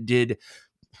team that did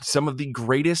some of the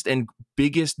greatest and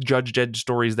biggest Judge Dredd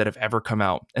stories that have ever come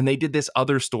out. And they did this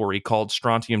other story called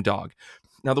Strontium Dog.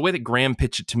 Now, the way that Graham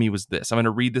pitched it to me was this. I'm going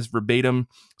to read this verbatim.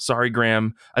 Sorry,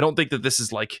 Graham. I don't think that this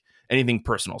is anything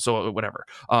personal, so whatever.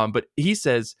 But he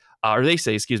says, or they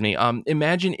say, excuse me,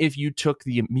 imagine if you took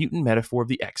the mutant metaphor of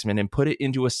the X-Men and put it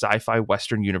into a sci-fi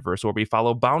Western universe where we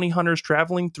follow bounty hunters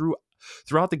traveling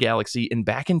throughout the galaxy and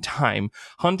back in time,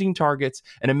 hunting targets,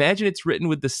 and imagine it's written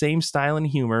with the same style and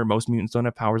humor. Most mutants don't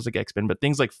have powers like X-Men, but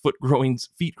things like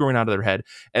feet growing out of their head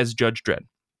as Judge Dredd.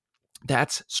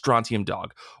 That's Strontium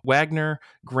Dog. Wagner,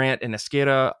 Grant, and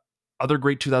Ezquerra, other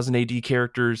great 2000 AD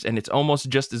characters, and it's almost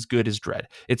just as good as Dredd.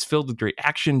 It's filled with great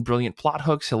action, brilliant plot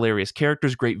hooks, hilarious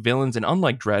characters, great villains, and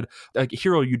unlike Dredd, a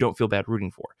hero you don't feel bad rooting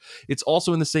for. It's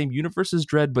also in the same universe as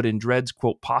Dredd, but in Dredd's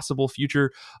quote possible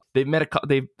future, they've met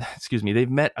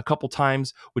a couple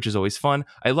times, which is always fun.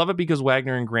 I love it because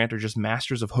Wagner and Grant are just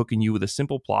masters of hooking you with a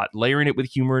simple plot, layering it with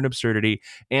humor and absurdity,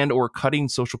 and or cutting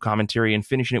social commentary and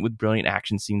finishing it with brilliant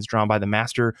action scenes drawn by the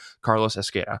master Carlos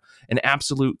Ezquerra. An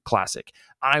absolute classic.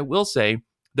 I will say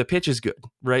the pitch is good,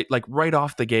 right? Right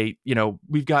off the gate,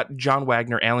 we've got John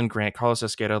Wagner, Alan Grant, Carlos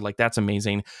Ezquerra, that's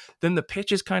amazing. Then the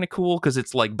pitch is kind of cool because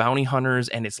it's like bounty hunters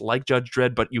and it's like Judge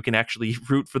Dredd, but you can actually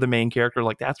root for the main character.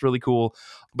 That's really cool.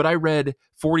 But I read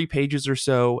 40 pages or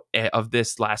so of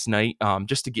this last night,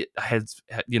 just to get a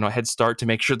head start to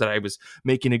make sure that I was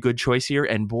making a good choice here.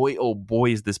 And boy, oh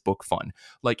boy, is this book fun.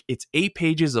 It's 8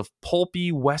 pages of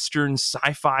pulpy Western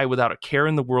sci-fi without a care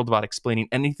in the world about explaining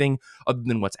anything other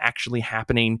than what's actually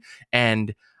happening.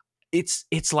 And it's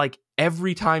like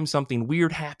every time something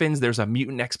weird happens, there's a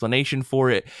mutant explanation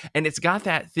for it. And it's got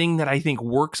that thing that I think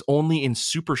works only in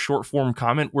super short form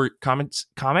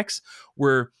comics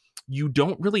where you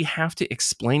don't really have to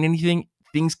explain anything.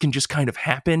 Things can just kind of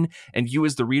happen, and you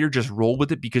as the reader just roll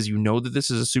with it because you know that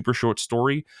this is a super short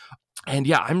story. And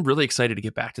yeah, I'm really excited to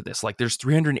get back to this. There's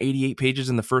 388 pages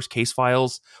in the first Case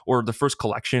Files, or the first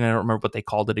collection. I don't remember what they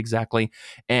called it exactly.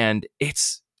 And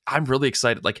I'm really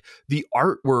excited. The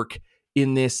artwork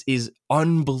in this is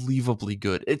unbelievably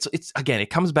good. It's again, it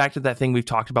comes back to that thing we've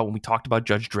talked about when we talked about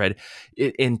Judge Dredd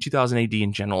in 2000 AD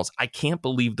in general. I can't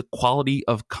believe the quality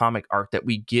of comic art that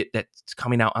we get that's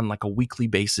coming out on like a weekly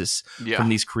basis from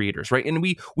these creators, right? And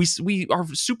we are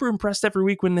super impressed every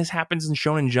week when this happens in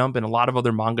Shonen Jump and a lot of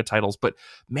other manga titles, but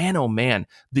man, oh man,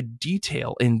 the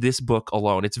detail in this book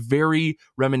alone, it's very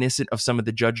reminiscent of some of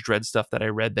the Judge Dredd stuff that I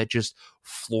read that just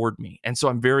floored me. And so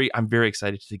I'm very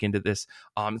excited to dig into this.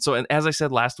 And as I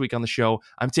said last week on the show,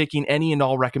 I'm taking any and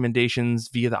all recommendations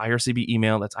via the IRCB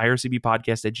email. That's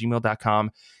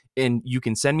ircbpodcast@gmail.com. And you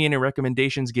can send me any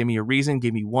recommendations, give me a reason,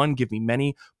 give me one, give me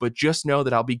many, but just know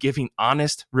that I'll be giving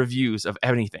honest reviews of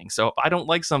anything. So if I don't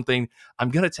like something,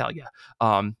 I'm going to tell you.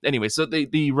 Anyway, so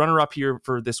the runner-up here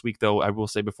for this week, though, I will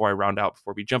say before I round out,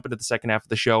 before we jump into the second half of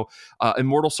the show,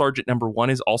 Immortal Sergeant #1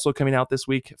 is also coming out this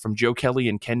week from Joe Kelly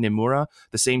and Ken Nimura,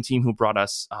 the same team who brought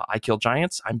us I Kill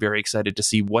Giants. I'm very excited to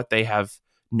see what they have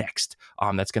next.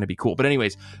 That's going to be cool. But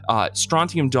anyways,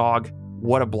 Strontium Dog,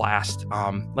 what a blast.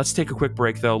 Let's take a quick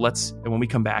break though. And when we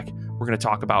come back, we're going to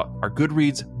talk about our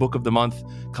Goodreads book of the month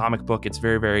comic book. It's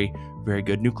very, very, very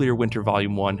good. Nuclear Winter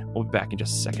Volume 1. We'll be back in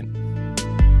just a second.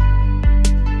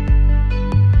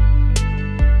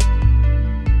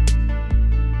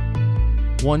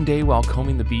 One day while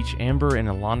combing the beach, Amber and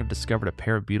Alana discovered a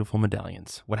pair of beautiful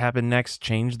medallions. What happened next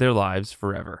changed their lives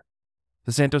forever.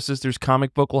 The Santos Sisters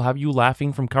comic book will have you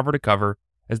laughing from cover to cover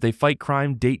as they fight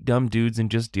crime, date dumb dudes,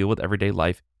 and just deal with everyday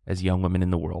life as young women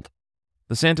in the world.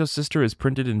 The Santos Sister is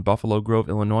printed in Buffalo Grove,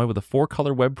 Illinois with a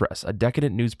 4-color web press, a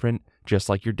decadent newsprint just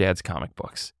like your dad's comic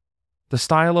books. The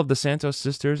style of the Santos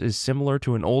Sisters is similar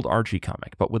to an old Archie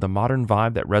comic, but with a modern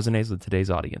vibe that resonates with today's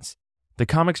audience. The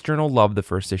Comics Journal loved the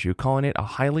first issue, calling it a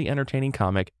highly entertaining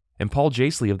comic, and Paul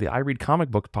Jasley of the I Read Comic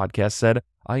Book podcast said,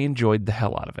 "I enjoyed the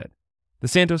hell out of it." The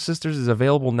Santos Sisters is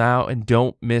available now, and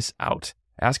don't miss out.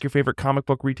 Ask your favorite comic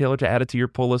book retailer to add it to your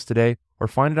pull list today, or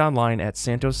find it online at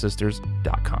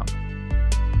santosisters.com.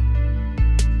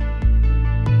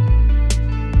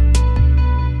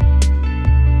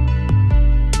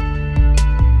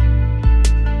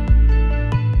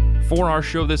 For our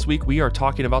show this week, we are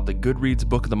talking about the Goodreads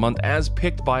Book of the Month as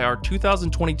picked by our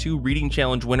 2022 Reading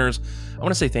Challenge winners. I want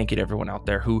to say thank you to everyone out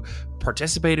there who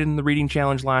participated in the Reading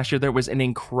Challenge last year. There was an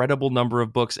incredible number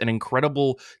of books, an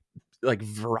incredible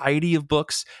variety of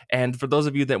books. And for those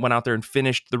of you that went out there and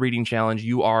finished the Reading Challenge,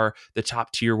 you are the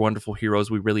top tier wonderful heroes.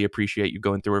 We really appreciate you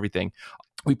going through everything.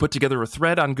 We put together a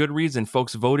thread on Goodreads and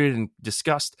folks voted and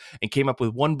discussed and came up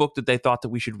with one book that they thought that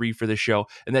we should read for this show,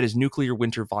 and that is Nuclear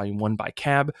Winter Volume 1 by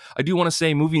Cab. I do want to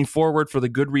say, moving forward for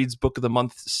the Goodreads Book of the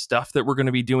Month stuff that we're going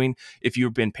to be doing, if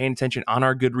you've been paying attention on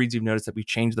our Goodreads, you've noticed that we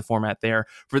changed the format there.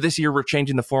 For this year, we're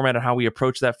changing the format of how we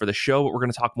approach that for the show, but we're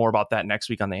going to talk more about that next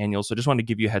week on the annual, so just wanted to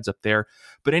give you a heads up there.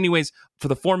 But anyways, for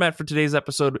the format for today's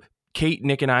episode, Kate,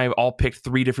 Nick, and I all picked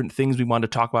 3 different things we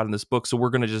wanted to talk about in this book. So we're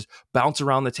going to just bounce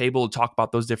around the table and talk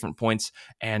about those different points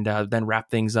and then wrap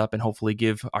things up and hopefully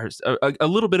give a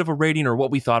little bit of a rating or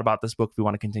what we thought about this book if we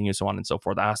want to continue, so on and so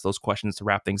forth. I asked those questions to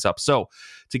wrap things up. So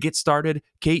to get started,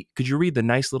 Kate, could you read the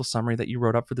nice little summary that you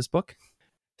wrote up for this book?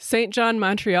 St. John,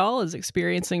 Montreal is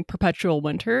experiencing perpetual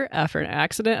winter after an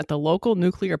accident at the local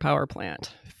nuclear power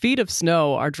plant. Feet of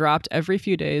snow are dropped every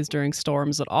few days during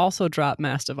storms that also drop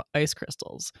massive ice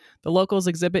crystals. The locals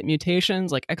exhibit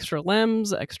mutations like extra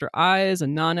limbs, extra eyes,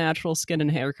 and non-natural skin and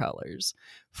hair colors.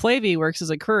 Flavie works as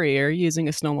a courier using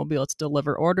a snowmobile to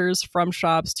deliver orders from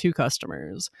shops to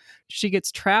customers. She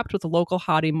gets trapped with the local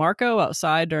hottie Marco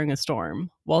outside during a storm.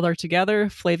 While they're together,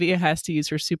 Flavia has to use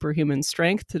her superhuman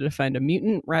strength to defend a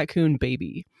mutant raccoon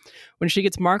baby. When she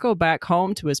gets Marco back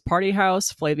home to his party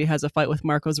house, Flavia has a fight with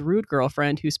Marco's rude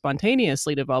girlfriend who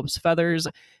spontaneously develops feathers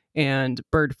and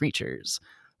bird features.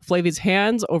 Flavia's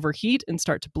hands overheat and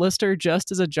start to blister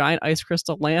just as a giant ice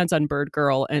crystal lands on Bird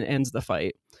Girl and ends the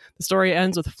fight. The story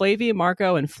ends with Flavie,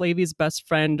 Marco, and Flavie's best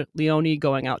friend Leonie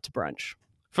going out to brunch.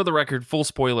 For the record, full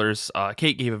spoilers,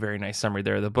 Kate gave a very nice summary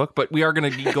there of the book, but we are going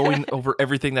to be going over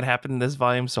everything that happened in this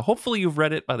volume, so hopefully you've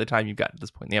read it by the time you've got to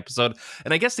this point in the episode.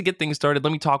 And I guess to get things started,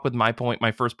 let me talk with my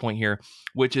first point here,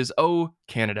 which is,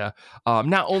 Canada.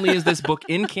 Not only is this book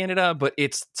in Canada, but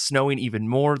it's snowing even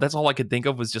more. That's all I could think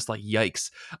of was just like,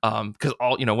 yikes. Because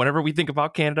whenever we think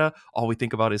about Canada, all we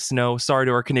think about is snow. Sorry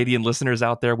to our Canadian listeners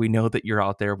out there. We know that you're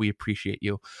out there. We appreciate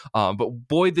you. But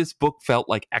boy, this book felt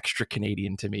like extra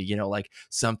Canadian to me, like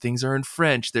some things are in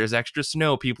French. There's extra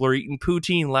snow. People are eating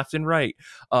poutine left and right.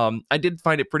 I did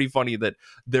find it pretty funny that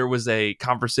there was a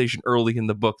conversation early in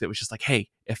the book that was just like, hey,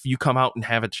 if you come out and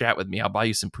have a chat with me, I'll buy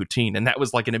you some poutine. And that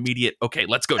was like an immediate, okay,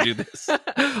 let's go do this.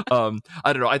 I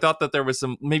don't know. I thought that there was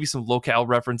maybe some locale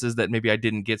references that maybe I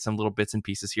didn't get, some little bits and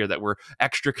pieces here that were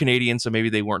extra Canadian. So maybe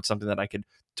they weren't something that I could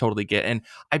totally get. And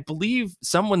I believe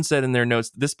someone said in their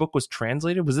notes, this book was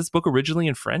translated. Was this book originally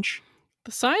in French?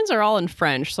 The signs are all in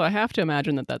French, so I have to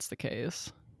imagine that that's the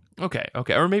case. Okay.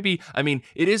 Or maybe, I mean,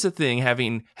 it is a thing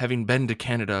having been to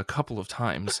Canada a couple of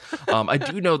times. I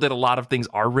do know that a lot of things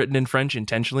are written in French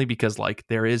intentionally because like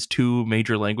there is 2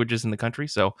 major languages in the country.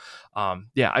 So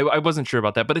I wasn't sure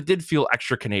about that, but it did feel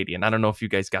extra Canadian. I don't know if you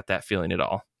guys got that feeling at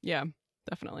all. Yeah,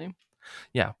 definitely.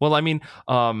 Yeah. Well, I mean,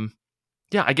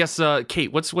 I guess,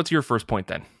 Kate, what's your first point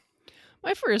then?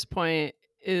 My first point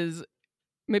is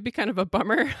maybe kind of a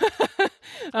bummer.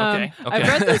 Okay. I've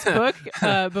read this book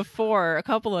before a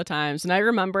couple of times, and I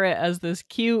remember it as this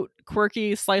cute,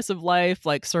 quirky slice of life,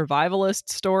 like survivalist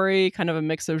story, kind of a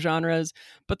mix of genres.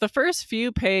 But the first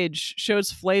few pages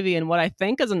shows Flavie in what I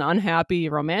think is an unhappy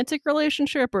romantic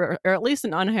relationship, or at least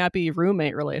an unhappy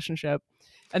roommate relationship.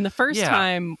 And the first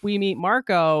time we meet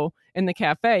Marco in the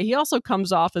cafe, he also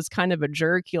comes off as kind of a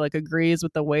jerk. He like agrees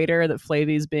with the waiter that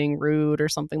Flavie's being rude or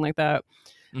something like that.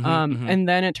 And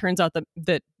then it turns out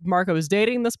that Marco is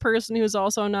dating this person who's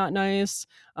also not nice.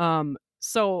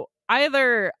 So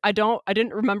either I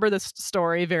didn't remember this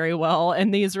story very well,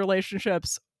 and these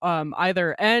relationships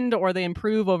either end or they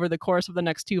improve over the course of the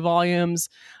next 2 volumes,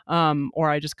 or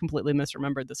I just completely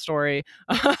misremembered the story.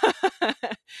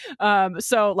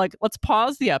 So like, let's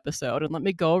pause the episode and let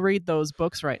me go read those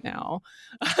books right now.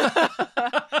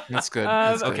 That's good.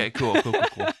 Okay, cool.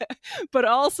 But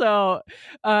also,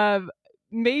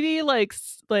 maybe like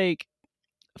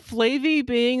Flavie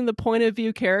being the point of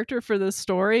view character for this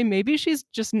story, maybe she's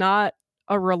just not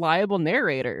a reliable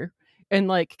narrator. And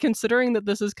like, considering that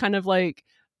this is kind of like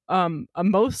a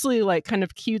mostly like kind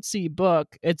of cutesy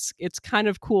book, it's kind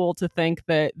of cool to think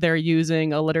that they're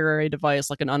using a literary device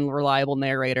like an unreliable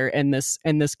narrator in this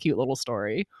cute little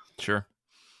story. Sure.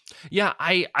 Yeah,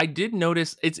 I did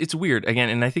notice it's weird again,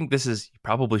 and I think this is, you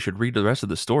probably should read the rest of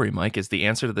the story, Mike, is the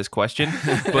answer to this question.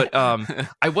 But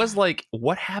I was like,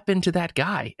 what happened to that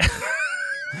guy?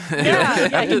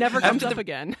 He never comes up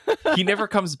again. He never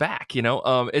comes back,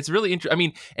 It's really interesting. I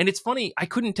mean, and it's funny, I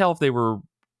couldn't tell if they were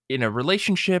in a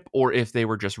relationship or if they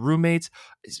were just roommates.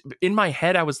 In my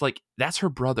head, I was like, that's her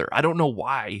brother. I don't know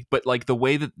why, but like the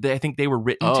way that I think they were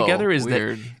written together is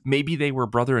weird. That maybe they were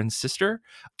brother and sister.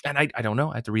 And I don't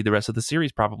know. I have to read the rest of the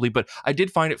series probably, but I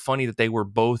did find it funny that they were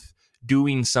both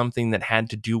doing something that had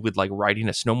to do with like riding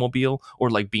a snowmobile or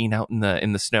like being out in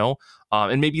the snow.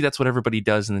 And maybe that's what everybody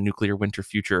does in the nuclear winter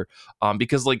future.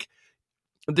 Because like,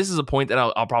 this is a point that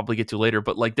I'll probably get to later,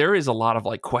 but like there is a lot of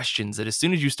like questions that as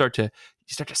soon as you start to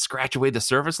scratch away the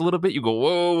surface a little bit, you go,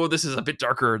 whoa, this is a bit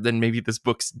darker than maybe this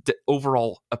book's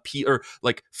overall appeal or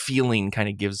like feeling kind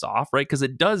of gives off, right? Because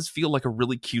it does feel like a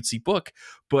really cutesy book,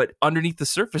 but underneath the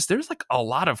surface, there's like a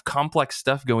lot of complex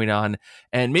stuff going on,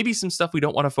 and maybe some stuff we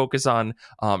don't want to focus on,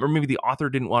 or maybe the author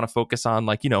didn't want to focus on,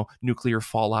 like, nuclear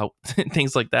fallout and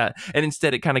things like that. And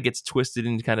instead it kind of gets twisted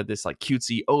into kind of this like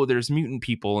cutesy, oh, there's mutant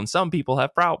people and some people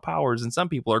have powers and some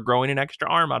people are growing an extra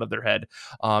arm out of their head.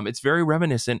 It's very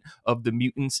reminiscent of the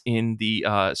mutants in the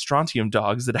Strontium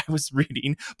Dogs that I was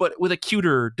reading, but with a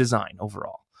cuter design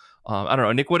overall. I don't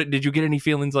know, Nick, what did you get any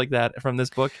feelings like that from this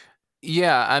book?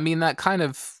 Yeah, I mean, that kind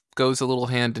of goes a little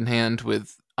hand in hand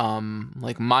with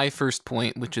like my first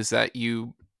point, which is that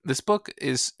this book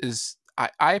is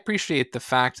I appreciate the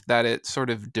fact that it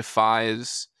sort of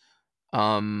defies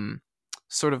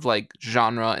sort of like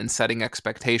genre and setting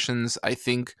expectations. I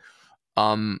think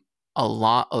a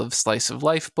lot of slice of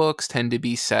life books tend to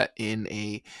be set in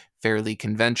a fairly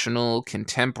conventional,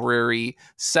 contemporary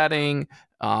setting.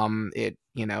 It,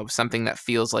 something that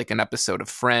feels like an episode of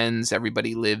Friends.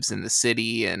 Everybody lives in the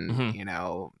city and,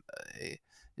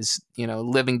 is,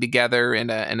 living together in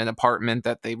an apartment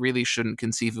that they really shouldn't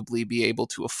conceivably be able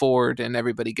to afford, and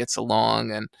everybody gets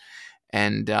along.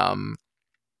 And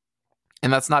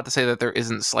that's not to say that there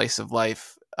isn't slice of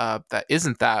life that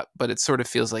isn't that, but it sort of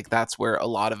feels like that's where a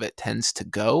lot of it tends to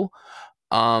go.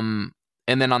 And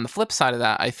then on the flip side of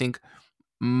that, I think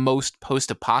most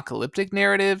post-apocalyptic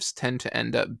narratives tend to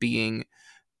end up being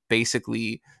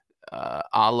basically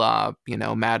a la,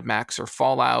 Mad Max or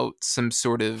Fallout, some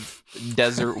sort of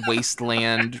desert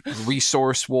wasteland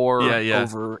resource war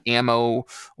over ammo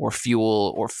or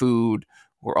fuel or food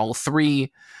or all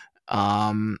three.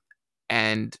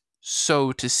 And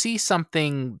so to see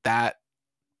something that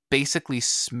basically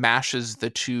smashes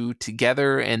the two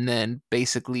together and then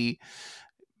basically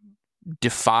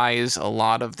defies a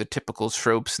lot of the typical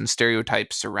tropes and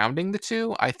stereotypes surrounding the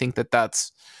two. I think that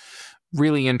that's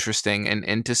really interesting.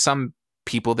 And to some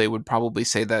people, they would probably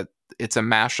say that it's a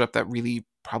mashup that really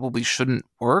probably shouldn't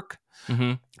work.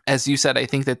 Mm-hmm. As you said, I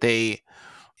think that they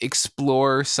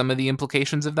explore some of the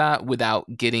implications of that without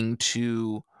getting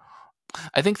too...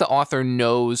 I think the author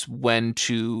knows when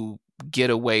to get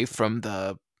away from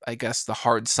the, I guess, the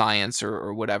hard science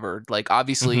or whatever. Like,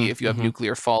 obviously, if you have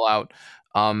nuclear fallout,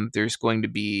 there's going to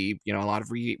be, a lot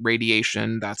of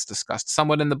radiation that's discussed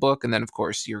somewhat in the book. And then, of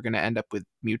course, you're going to end up with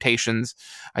mutations.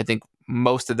 I think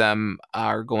most of them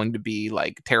are going to be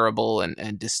like terrible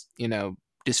and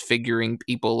disfiguring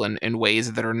people in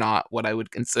ways that are not what I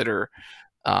would consider,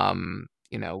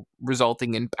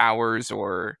 resulting in powers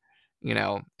or,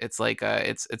 it's like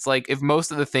it's like if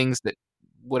most of the things that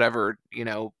whatever,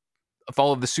 if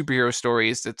all of the superhero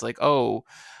stories, it's like, oh,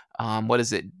 what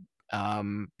is it?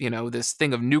 This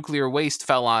thing of nuclear waste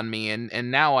fell on me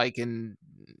and now I can,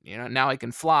 now I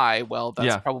can fly. Well,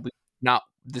 that's probably not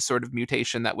the sort of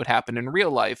mutation that would happen in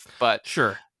real life, but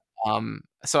sure.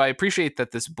 So I appreciate that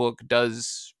this book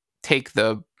does take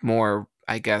the more,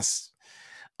 I guess,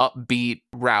 upbeat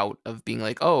route of being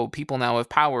like, oh, people now have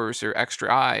powers or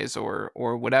extra eyes or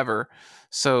whatever.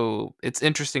 So it's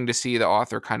interesting to see the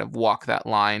author kind of walk that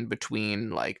line between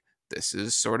like, this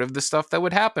is sort of the stuff that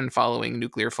would happen following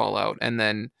nuclear fallout, and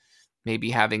then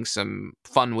maybe having some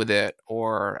fun with it,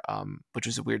 or which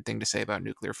is a weird thing to say about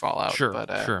nuclear fallout. Sure,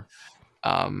 but sure.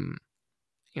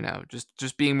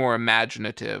 Just being more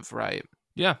imaginative, right?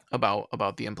 Yeah.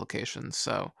 About the implications.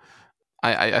 So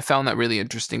I found that really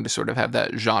interesting to sort of have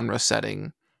that genre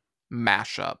setting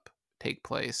mashup take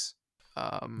place.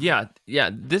 Yeah.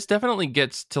 This definitely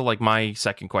gets to like my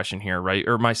second question here, right?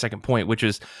 Or my second point, which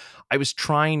is I was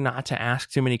trying not to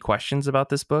ask too many questions about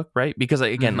this book, right? Because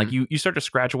again, like you start to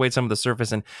scratch away some of the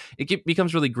surface and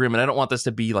becomes really grim. And I don't want this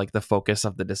to be like the focus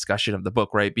of the discussion of the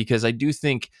book, right? Because I do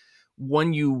think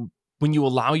when you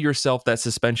allow yourself that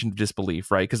suspension of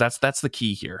disbelief, right? Because that's the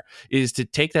key here, is to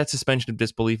take that suspension of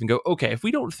disbelief and go, okay, if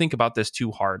we don't think about this too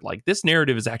hard, like this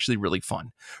narrative is actually really fun,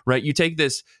 right? You take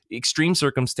this extreme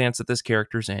circumstance that this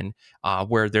character's in,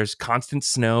 where there's constant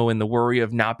snow and the worry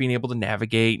of not being able to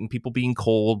navigate and people being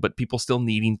cold, but people still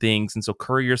needing things. And so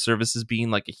courier services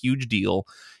being like a huge deal,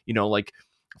 like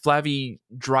Flavie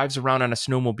drives around on a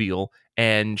snowmobile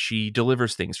and she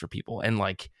delivers things for people. And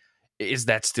like, is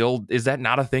that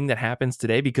not a thing that happens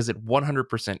today? Because it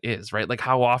 100% is, right? Like,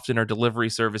 how often are delivery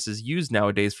services used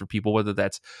nowadays for people, whether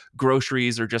that's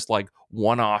groceries or just like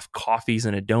one-off coffees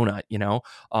and a donut,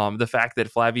 the fact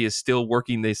that Flavie is still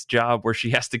working this job where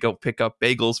she has to go pick up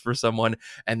bagels for someone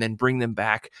and then bring them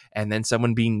back, and then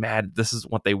someone being mad, this is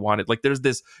what they wanted. Like, there's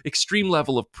this extreme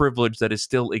level of privilege that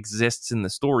still exists in the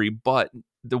story, but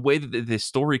the way that this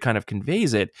story kind of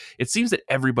conveys it, it seems that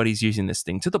everybody's using this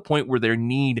thing to the point where there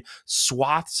need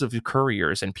swaths of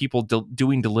couriers and people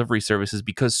doing delivery services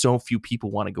because so few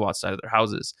people want to go outside of their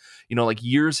houses. Like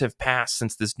years have passed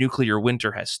since this nuclear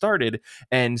winter has started.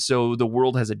 And so the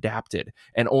world has adapted,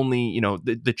 and only,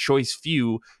 the choice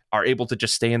few are able to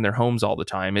just stay in their homes all the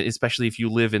time, especially if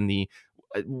you live in the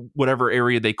whatever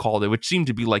area they called it, which seemed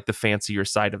to be like the fancier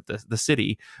side of the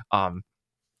city.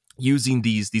 Using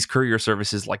these courier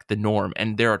services like the norm.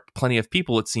 And there are plenty of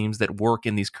people, it seems, that work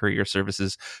in these courier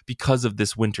services because of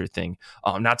this winter thing.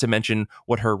 Not to mention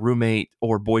what her roommate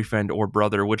or boyfriend or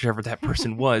brother, whichever that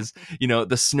person was,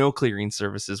 the snow clearing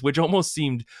services, which almost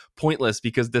seemed pointless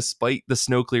because despite the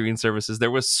snow clearing services,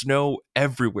 there was snow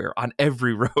everywhere on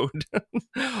every road.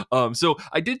 So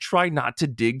I did try not to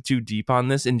dig too deep on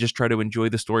this and just try to enjoy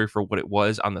the story for what it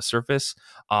was on the surface.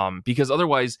 Because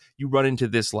otherwise you run into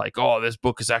this like, oh, this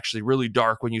book is actually really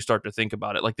dark when you start to think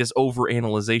about it, like this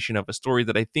overanalyzation of a story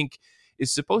that I think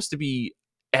is supposed to be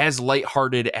as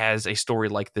lighthearted as a story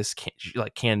like this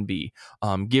can be,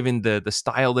 given the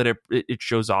style that it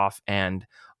shows off, and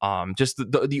just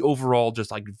the overall just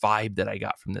like vibe that I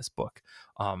got from this book.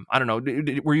 I don't know,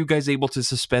 were you guys able to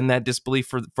suspend that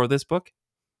disbelief for this book?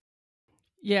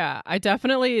 Yeah,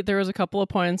 there was a couple of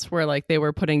points where like they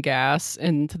were putting gas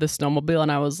into the snowmobile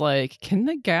and I was like, can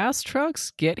the gas trucks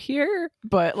get here?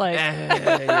 But like,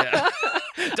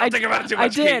 Don't think about it too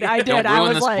much. I did. Don't I ruin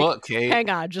was this like, book, Kate. Hang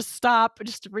on, just stop,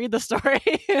 just read the story.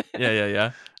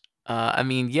 Yeah.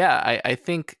 I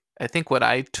think what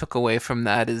I took away from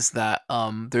that is that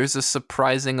there's a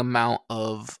surprising amount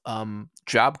of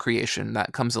job creation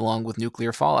that comes along with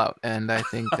nuclear fallout, and I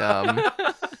think I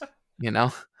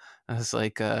was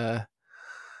like, there's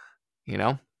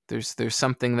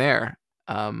something there.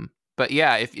 But But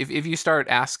yeah, if you start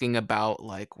asking about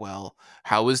like, well,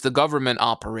 how is the government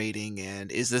operating,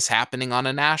 and is this happening on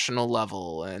a national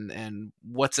level, and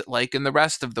what's it like in the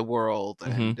rest of the world,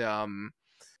 Mhm. and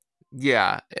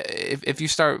yeah, if you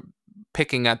start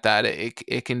picking at that,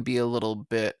 it can be a little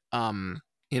bit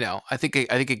I think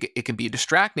it can be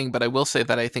distracting, but I will say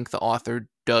that I think the author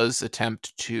does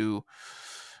attempt to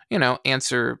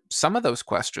answer some of those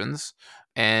questions,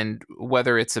 and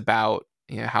whether it's about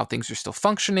how things are still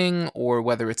functioning, or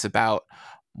whether it's about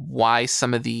why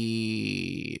some of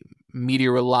the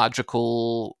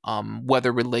meteorological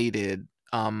weather related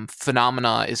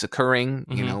phenomena is occurring.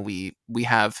 Mhm.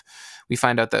 We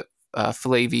find out that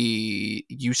Flavie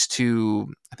used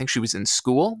to, I think she was in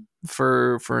school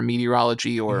for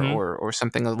meteorology or, Mhm. or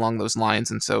something along those lines,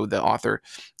 and so the author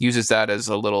uses that as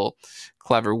a little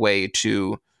clever way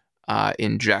to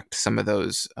inject some of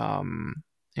those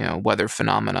weather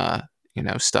phenomena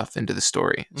stuff into the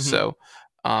story. Mhm. So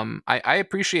I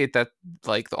appreciate that,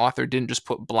 like, the author didn't just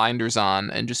put blinders on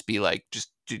and just be like,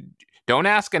 don't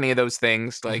ask any of those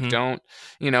things, like, Mhm.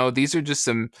 don't, these are just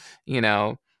some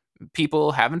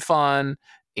people having fun,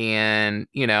 and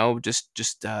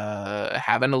just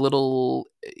having a little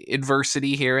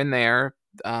adversity here and there,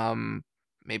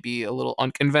 maybe a little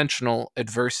unconventional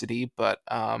adversity, but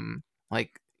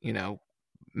like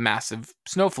massive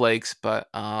snowflakes. But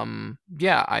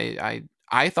yeah,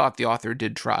 I thought the author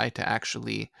did try to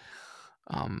actually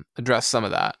address some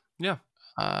of that. Yeah.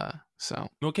 So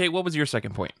Okay, what was your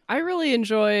second point? I really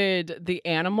enjoyed the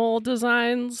animal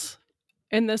designs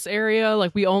in this area.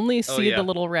 Like, we only see yeah. the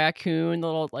little raccoon, the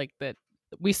little, like, that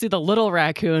we see the little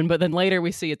raccoon, but then later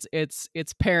we see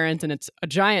its parent, and it's a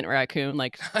giant raccoon,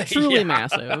 like truly Yeah.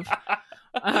 massive.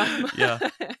 Yeah.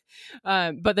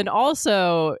 But then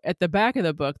also at the back of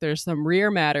the book, there's some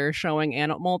rear matter showing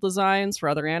animal designs for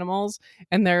other animals,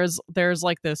 and there's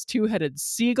like this two-headed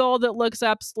seagull that looks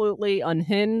absolutely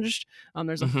unhinged.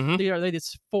 There's Mhm.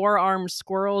 these four-armed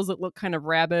squirrels that look kind of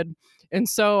rabid, and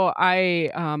so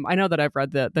I know that I've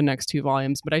read the next two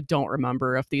volumes, but I don't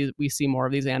remember if we see more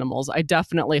of these animals. I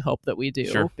definitely hope that we do,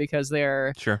 Sure. because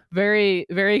they're Sure. very,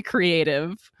 very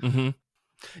creative. Mhm.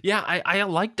 Yeah, I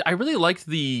really liked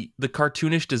the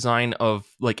cartoonish design of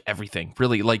like everything.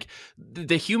 Really, like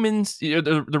the humans,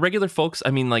 the regular folks.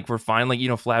 I mean, like, we're fine. Like,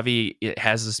 Flavie, it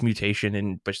has this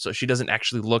mutation, but so she doesn't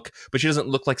actually look, but she doesn't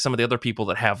look like some of the other people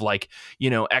that have, like,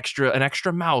 an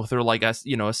extra mouth, or like a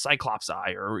cyclops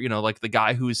eye, or like the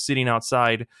guy who's sitting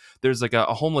outside. There's like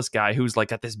a homeless guy who's like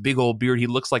got this big old beard. He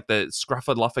looks like the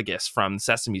Scruffaluffagus from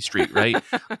Sesame Street, right?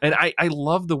 And I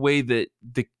love the way that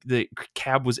the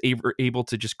cab was able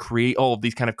to just create all of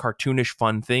these kind of cartoonish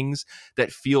fun things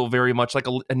that feel very much like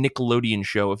a Nickelodeon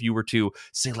show. If you were to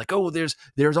say, like, oh,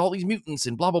 there's all these mutants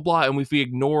and blah blah blah, and if we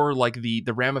ignore like the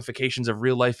ramifications of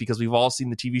real life, because we've all seen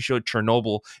the TV show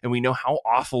Chernobyl, and we know how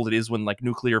awful it is when like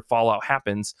nuclear fallout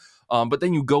happens. But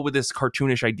then you go with this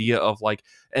cartoonish idea of like,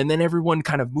 and then everyone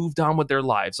kind of moved on with their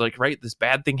lives, like, right, this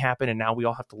bad thing happened, and now we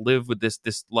all have to live with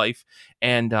this life.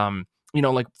 And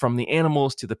like, from the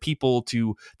animals to the people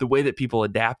to the way that people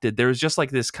adapted, there's just like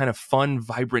this kind of fun,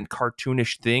 vibrant,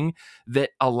 cartoonish thing that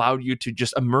allowed you to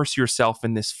just immerse yourself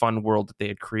in this fun world that they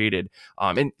had created.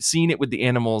 And seeing it with the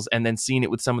animals, and then seeing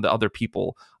it with some of the other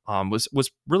people,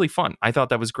 was really fun. I thought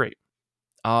that was great.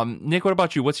 Nick, what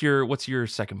about you? What's your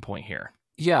second point here?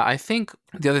 Yeah, I think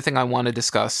the other thing I want to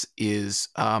discuss is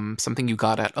something you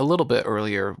got at a little bit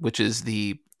earlier, which is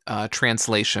the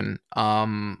translation.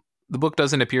 The book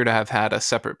doesn't appear to have had a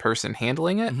separate person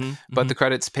handling it, but the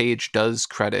credits page does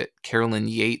credit Carolyn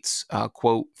Yates,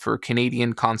 quote, for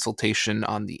Canadian consultation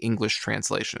on the English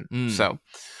translation. So,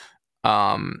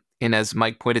 and as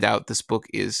Mike pointed out, this book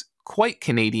is quite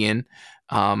Canadian,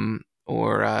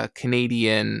 or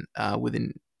Canadian with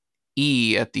an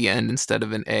E at the end instead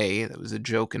of an A. That was a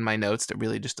joke in my notes that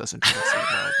really just doesn't translate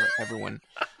well, but everyone...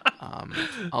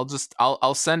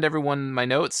 I'll send everyone my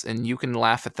notes, and you can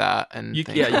laugh at that. And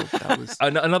that was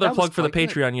another plug for the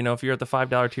Patreon. Good. If you're at the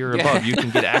 $5 tier or above, you can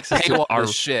get access to our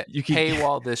shit. You can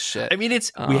paywall this shit. I mean,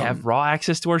 we have raw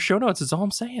access to our show notes. That's all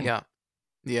I'm saying.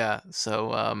 Yeah.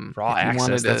 So raw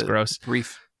access. That's gross.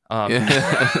 Brief.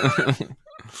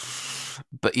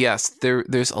 But yes,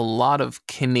 there's a lot of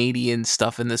Canadian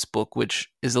stuff in this book, which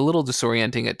is a little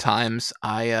disorienting at times.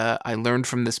 I learned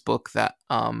from this book that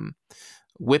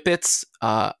whippets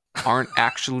aren't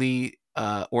actually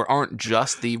or aren't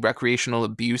just the recreational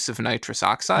abuse of nitrous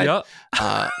oxide,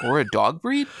 or a dog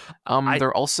breed.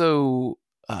 They're also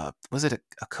was it a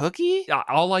cookie?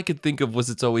 All I could think of was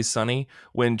It's Always Sunny,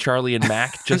 when Charlie and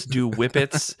Mac just do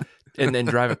whippets and then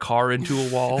drive a car into a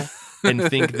wall. and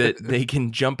think that they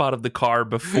can jump out of the car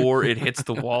before it hits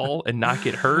the wall and not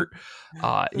get hurt.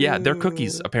 Yeah, they're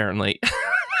cookies, apparently.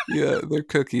 Yeah, they're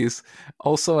cookies.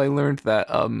 Also, I learned that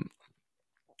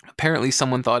apparently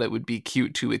someone thought it would be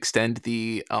cute to extend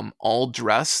the all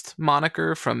dressed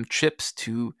moniker from chips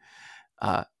to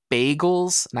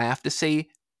bagels. And I have to say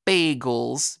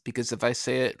bagels because if I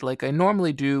say it like I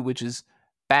normally do, which is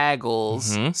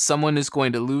bagels, someone is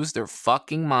going to lose their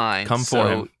fucking mind. Come for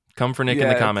him. Come for Nick in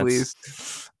the comments.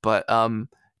 Please. But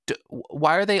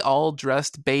why are they all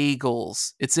dressed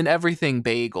bagels? It's an everything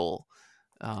bagel.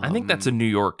 I think that's a New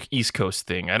York East Coast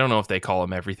thing. I don't know if they call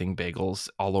them everything bagels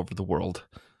all over the world.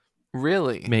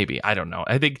 Really? Maybe. I don't know.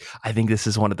 I think this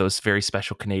is one of those very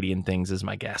special Canadian things is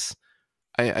my guess.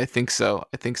 I think so.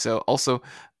 Also,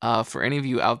 for any of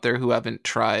you out there who haven't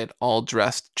tried all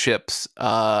dressed chips,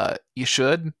 you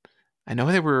should. I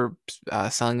know they were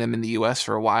selling them in the US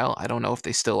for a while. I don't know if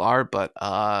they still are, but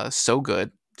so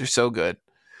good. They're so good.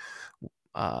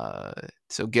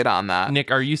 So get on that. Nick,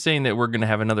 are you saying that we're going to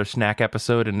have another snack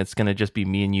episode and it's going to just be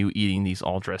me and you eating these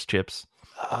all dressed chips?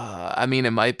 I mean,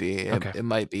 it might be. Okay. It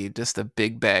might be just a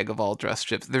big bag of all dressed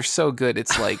chips. They're so good.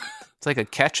 It's like it's like a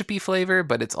ketchupy flavor,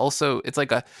 but it's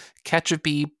like a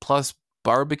ketchupy plus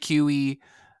barbecuey.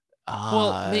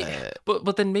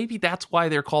 But then maybe that's why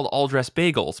they're called all dressed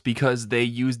bagels, because they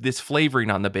use this flavoring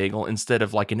on the bagel instead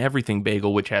of like an everything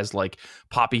bagel, which has like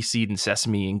poppy seed and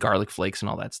sesame and garlic flakes and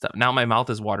all that stuff. Now my mouth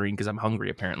is watering because I'm hungry.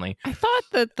 Apparently, I thought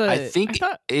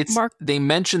that they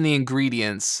mention the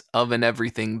ingredients of an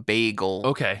everything bagel.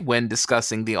 Okay. When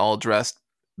discussing the all dressed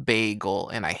bagel,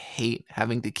 and I hate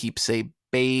having to keep say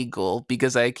bagel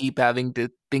because I keep having to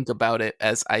think about it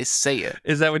as I say it.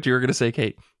 Is that what you were going to say,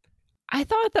 Kate? I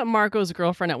thought that Marco's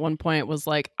girlfriend at one point was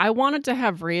like, I wanted to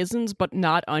have raisins, but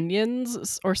not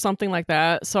onions or something like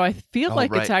that. So I feel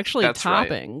like it's actually That's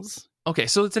toppings. Right. Okay,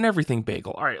 so it's an everything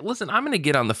bagel. All right, listen, I'm going to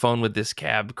get on the phone with this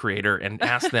cab creator and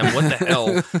ask them what the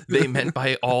hell they meant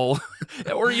by all.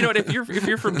 Or, you know what, if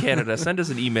you're from Canada, send us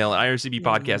an email at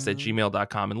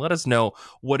ircbpodcast@gmail.com and let us know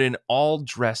what an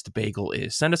all-dressed bagel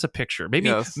is. Send us a picture.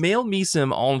 Maybe mail me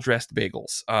some all-dressed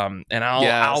bagels, and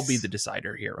I'll be the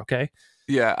decider here, okay?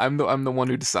 Yeah, I'm the one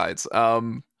who decides.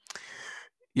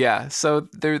 Yeah, so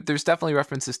there's definitely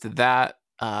references to that.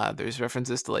 There's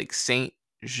references to like Saint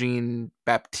Jean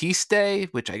Baptiste Day,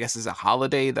 which I guess is a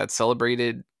holiday that's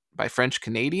celebrated by French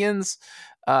Canadians.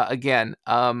 Again,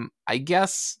 I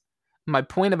guess my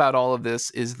point about all of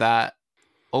this is that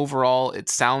overall it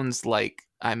sounds like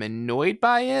I'm annoyed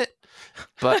by it,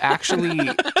 but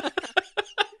actually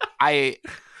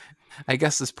I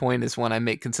guess this point is one I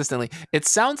make consistently. It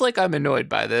sounds like I'm annoyed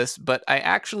by this, but I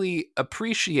actually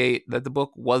appreciate that the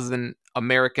book wasn't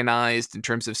Americanized in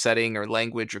terms of setting or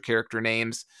language or character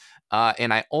names.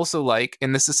 And I also like,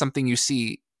 and this is something you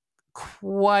see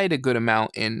quite a good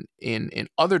amount in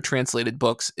other translated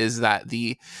books, is that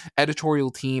the editorial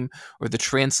team or the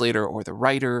translator or the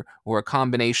writer or a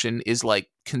combination is like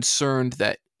concerned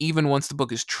that even once the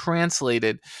book is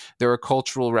translated, there are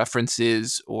cultural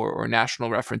references or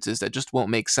national references that just won't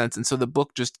make sense. And so the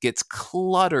book just gets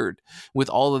cluttered with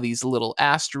all of these little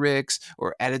asterisks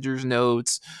or editor's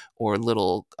notes or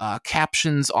little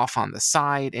captions off on the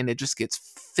side. And it just gets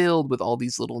filled with all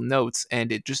these little notes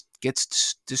and it just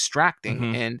gets distracting.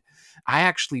 Mm-hmm. And I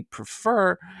actually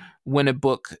prefer when a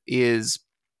book is,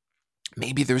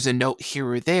 maybe there's a note here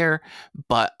or there,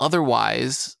 but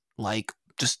otherwise, like,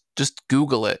 just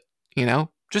Google it,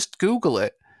 just Google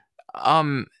it.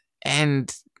 And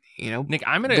Nick,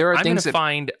 I'm gonna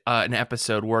find an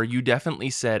episode where you definitely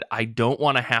said I don't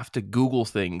want to have to Google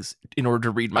things in order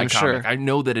to read my comic. Sure. I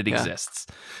know that it exists.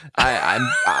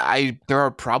 There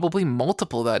are probably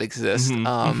multiple that exist.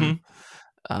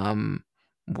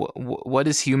 What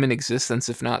is human existence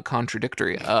if not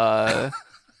contradictory?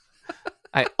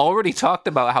 I already talked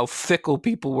about how fickle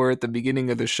people were at the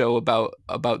beginning of the show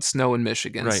about snow in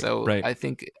Michigan. Right. I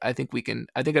think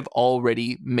I've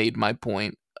already made my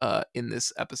point in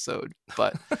this episode,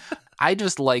 but I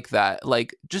just like that.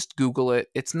 Like, just Google it.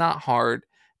 It's not hard.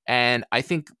 And I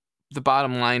think the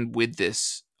bottom line with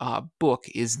this book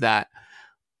is that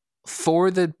for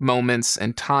the moments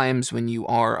and times when you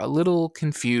are a little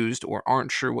confused or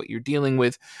aren't sure what you're dealing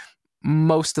with,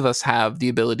 most of us have the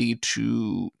ability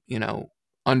to,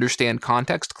 understand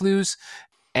context clues.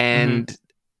 And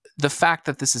the fact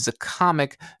that this is a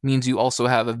comic means you also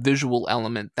have a visual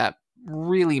element that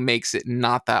really makes it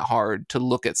not that hard to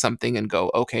look at something and go,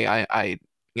 okay, I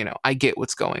get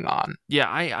what's going on. Yeah,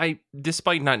 I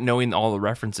despite not knowing all the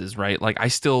references, right? Like, I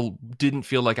still didn't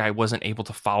feel like I wasn't able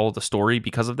to follow the story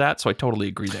because of that. So I totally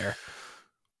agree there.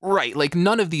 Right, like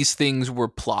none of these things were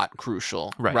plot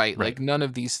crucial, right? Like none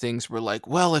of these things were like,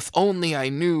 well, if only I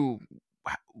knew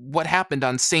what happened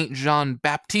on Saint Jean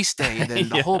Baptiste Day, then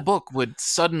the whole book would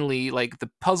suddenly, like, the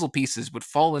puzzle pieces would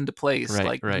fall into place.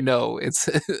 No, it's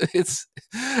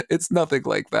nothing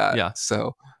like that. Yeah.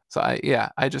 So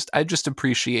I just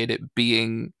appreciate it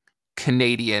being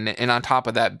Canadian, and on top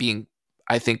of that being,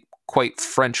 I think, quite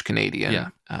French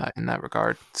Canadian in that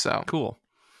regard. So cool.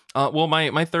 Well,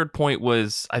 my third point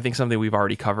was, I think, something we've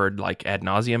already covered like ad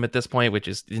nauseum at this point, which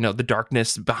is, the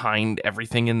darkness behind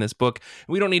everything in this book.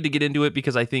 We don't need to get into it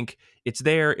because I think it's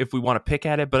there if we want to pick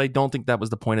at it, but I don't think that was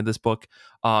the point of this book.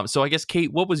 So I guess,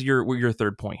 Kate, what was your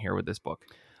third point here with this book?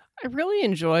 I really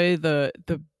enjoy the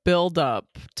build up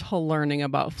to learning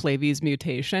about Flavy's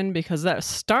mutation, because that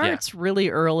starts really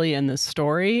early in the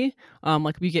story.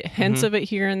 Like we get hints of it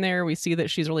here and there. We see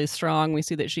that she's really strong. We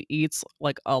see that she eats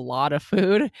like a lot of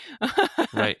food.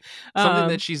 Right. Something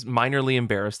that she's minorly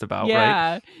embarrassed about, right?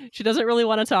 Yeah. She doesn't really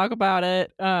want to talk about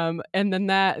it. And then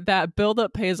that build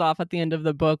up pays off at the end of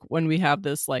the book when we have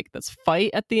this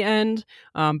fight at the end.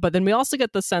 But then we also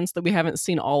get the sense that we haven't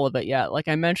seen all of it yet. Like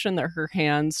I mentioned, that her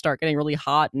hands start getting really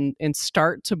hot and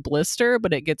start to blister,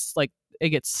 but it gets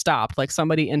stopped. Like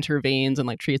somebody intervenes and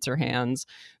like treats her hands.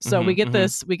 So we get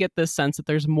this sense that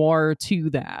there's more to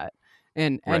that.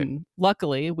 And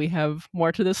luckily we have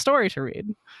more to this story to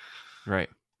read. Right.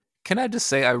 Can I just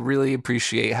say I really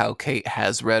appreciate how Kate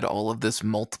has read all of this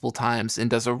multiple times and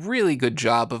does a really good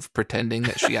job of pretending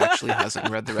that she actually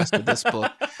hasn't read the rest of this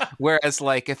book. Whereas,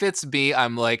 like, if it's me,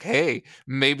 I'm like, hey,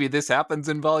 maybe this happens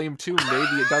in volume 2,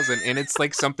 maybe it doesn't. And it's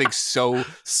like something so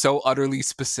utterly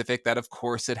specific that of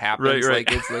course it happens. Right.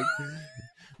 Like, it's like,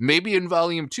 maybe in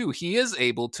volume 2 he is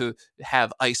able to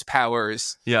have ice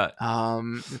powers. Yeah.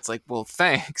 It's like, well,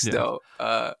 thanks, though.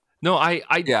 No,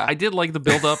 I did like the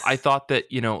build-up. I thought that,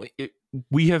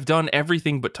 we have done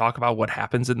everything but talk about what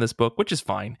happens in this book, which is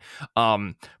fine.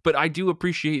 But I do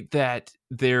appreciate that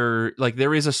there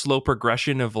is a slow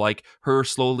progression of like her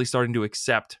slowly starting to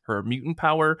accept her mutant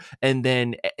power, and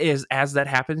then as that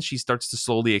happens, she starts to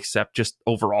slowly accept just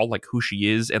overall like who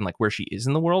she is and like where she is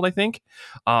in the world, I think.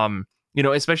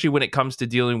 Especially when it comes to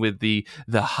dealing with the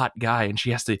hot guy and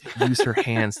she has to use her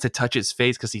hands to touch his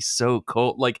face because he's so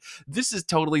cold. Like, this is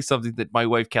totally something that my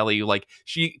wife, Kelly, like,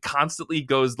 she constantly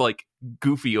goes like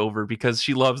goofy over because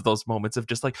she loves those moments of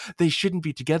just like, they shouldn't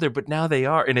be together, but now they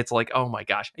are. And it's like, oh my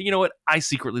gosh, you know what? I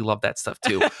secretly love that stuff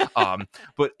too.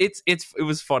 But it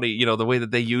was funny, the way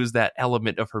that they use that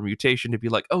element of her mutation to be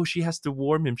like, oh, she has to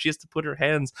warm him. She has to put her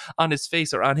hands on his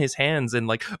face or on his hands. And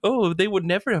like, oh, they would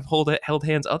never have held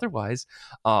hands otherwise.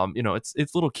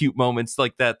 It's little cute moments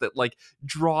like that like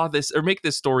draw this or make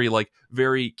this story like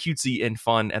very cutesy and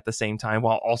fun at the same time,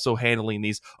 while also handling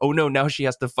these, oh no, now she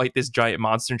has to fight this giant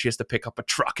monster and she has to pick up a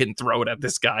truck and throw it at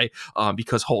this guy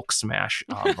because Hulk smash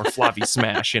or Flavy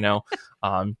smash.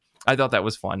 I thought that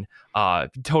was fun.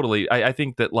 Totally. I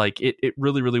think that like it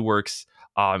really, really works.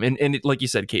 And it, like you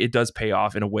said, Kate, it does pay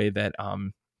off in a way that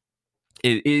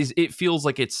it feels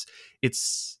like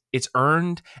it's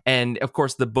earned. And of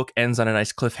course the book ends on a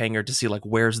nice cliffhanger to see like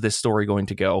where's this story going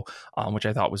to go, which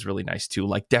I thought was really nice too.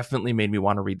 Like, definitely made me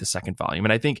want to read the second volume.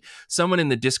 And I think someone in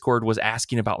the Discord was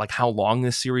asking about like how long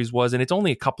this series was, and it's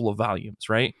only a couple of volumes,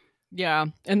 right? Yeah,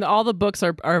 and all the books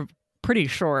are pretty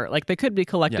short. Like, they could be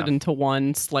collected into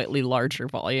one slightly larger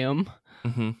volume.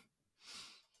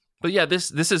 But yeah,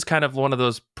 this is kind of one of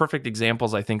those perfect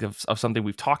examples, I think, of something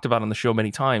we've talked about on the show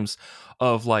many times,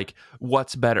 of like,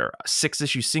 what's better, a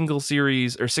 6-issue single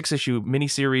series or 6-issue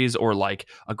miniseries, or like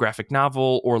a graphic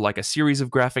novel, or like a series of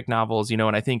graphic novels, and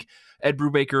I think Ed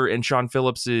Brubaker and Sean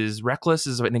Phillips's Reckless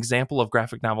is an example of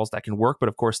graphic novels that can work, but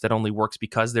of course that only works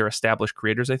because they're established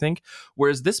creators, I think.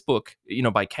 Whereas this book,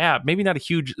 by Cab, maybe not a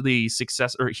hugely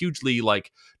hugely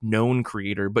like known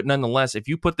creator, but nonetheless, if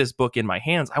you put this book in my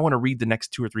hands, I want to read the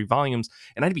next 2 or 3 volumes,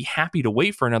 and I'd be happy to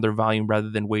wait for another volume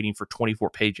rather than waiting for 24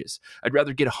 pages. I'd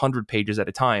rather get 100 pages at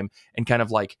a time and kind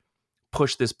of like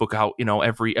push this book out,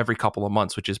 every couple of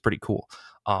months, which is pretty cool.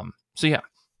 So yeah.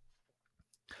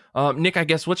 Nick, I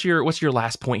guess what's your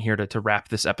last point here to wrap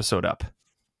this episode up?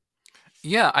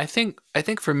 Yeah, I think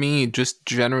for me, just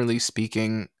generally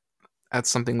speaking, that's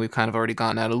something we've kind of already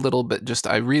gotten at a little bit. Just,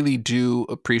 I really do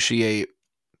appreciate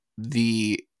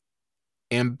the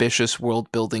ambitious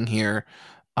world building here.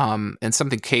 And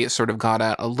something Kate sort of got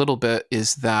at a little bit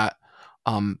is that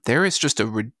there is just a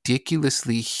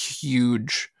ridiculously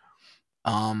huge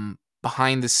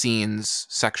behind the scenes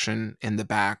section in the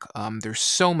back. There's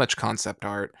so much concept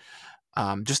art,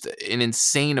 just an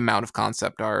insane amount of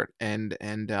concept art, and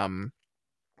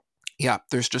yeah,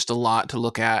 there's just a lot to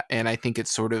look at, and I think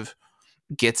it's sort of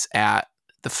gets at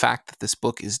the fact that this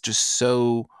book is just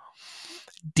so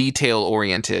detail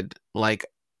oriented. Like,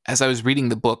 as I was reading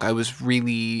the book, I was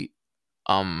really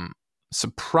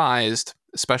surprised,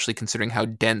 especially considering how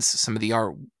dense some of the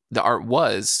art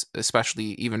was,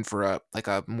 especially even for a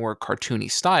more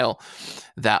cartoony style,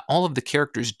 that all of the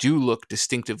characters do look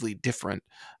distinctively different.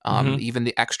 Even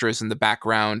the extras in the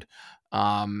background,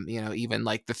 even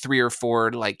like the 3 or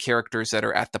 4 like characters that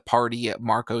are at the party at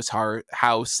Marco's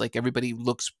house, like everybody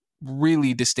looks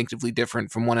really distinctively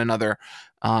different from one another.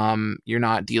 You're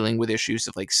not dealing with issues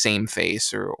of like same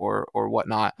face or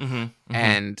whatnot.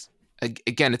 And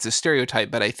again, it's a stereotype,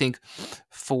 but I think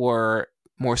for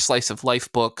more slice of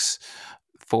life books,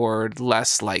 for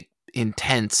less like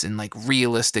intense and like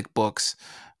realistic books,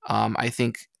 I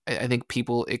think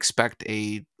people expect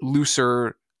a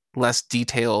looser, less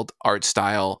detailed art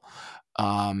style.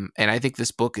 And I think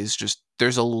this book is just,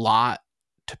 there's a lot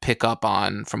to pick up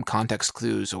on from context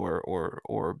clues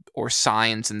or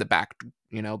signs in the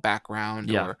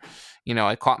background. Or,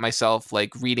 I caught myself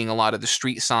like reading a lot of the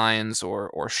street signs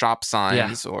or shop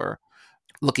signs, or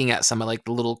looking at some of like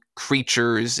the little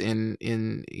creatures in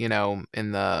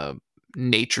the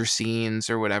nature scenes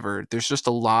or whatever. There's just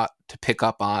a lot to pick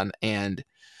up on, and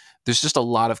there's just a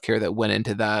lot of care that went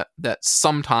into that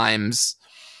sometimes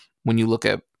when you look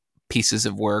at pieces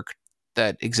of work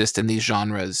that exist in these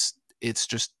genres, it's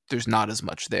just, there's not as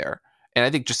much there. And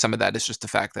I think just some of that is just the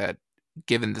fact that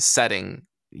given the setting,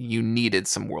 you needed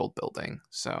some world building.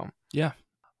 So yeah.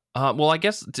 Well, I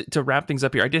guess to wrap things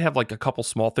up here, I did have like a couple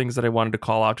small things that I wanted to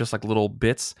call out, just like little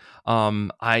bits.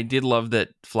 I did love that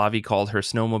Flavie called her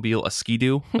snowmobile a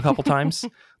skidoo a couple times.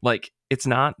 Like, it's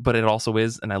not, but it also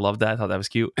is, and I love that. I thought that was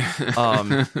cute.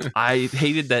 I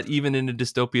hated that even in a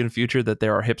dystopian future that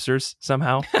there are hipsters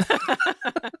somehow.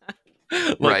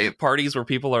 Right, parties where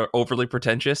people are overly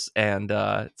pretentious and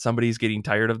somebody's getting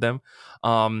tired of them.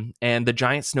 And the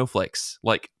giant snowflakes,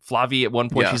 like Flavie at one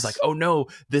point, she's like, oh no,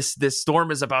 this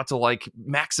storm is about to like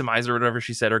maximize or whatever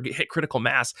she said, or hit critical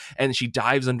mass, and she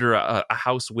dives under a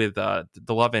house with the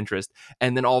love interest,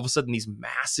 and then all of a sudden these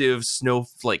massive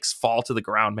snowflakes fall to the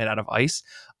ground made out of ice.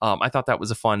 I thought that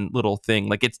was a fun little thing.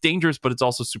 Like, it's dangerous, but it's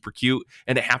also super cute,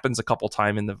 and it happens a couple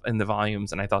times in the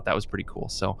volumes, and I thought that was pretty cool.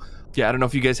 So yeah, I don't know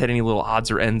if you guys had any little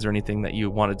odds or ends or anything that you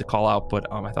wanted to call out, but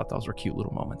I thought those were cute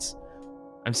little moments.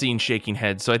 I'm seeing shaking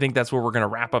heads, so I think that's where we're going to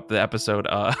wrap up the episode.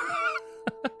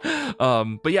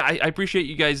 But yeah, I appreciate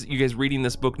you guys reading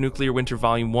this book, Nuclear Winter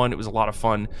Volume 1. It was a lot of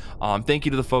fun. Thank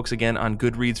you to the folks again on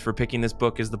Goodreads for picking this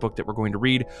book as the book that we're going to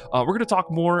read. We're going to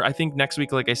talk more, I think, next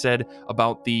week, like I said,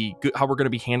 about how we're going to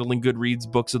be handling Goodreads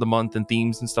books of the month and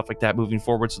themes and stuff like that moving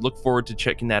forward. So look forward to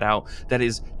checking that out. That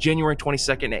is January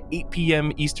 22nd at 8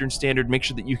 p.m. Eastern Standard. Make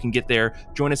sure that you can get there.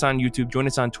 Join us on YouTube. Join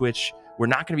us on Twitch. We're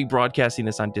not going to be broadcasting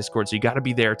this on Discord, so you got to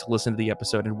be there to listen to the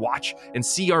episode and watch and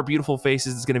see our beautiful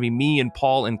faces. It's going to be me and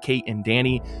Paul and Kate and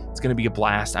Danny. It's going to be a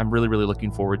blast. I'm really, really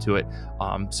looking forward to it.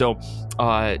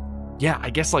 Yeah, I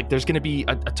guess like there's going to be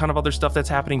a ton of other stuff that's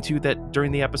happening too that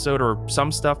during the episode, or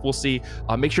some stuff, we'll see.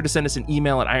 Make sure to send us an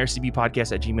email at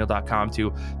ircbpodcast@gmail.com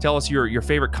to tell us your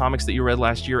favorite comics that you read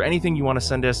last year. Anything you want to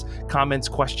send us, comments,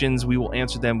 questions, we will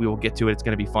answer them. We will get to it. It's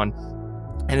going to be fun.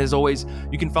 And as always,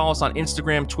 you can follow us on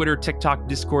Instagram, Twitter, TikTok,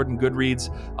 Discord, and Goodreads.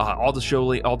 All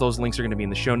those links are going to be in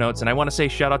the show notes. And I want to say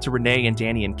shout out to Renee and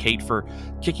Danny and Kate for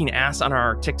kicking ass on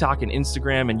our TikTok and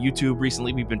Instagram and YouTube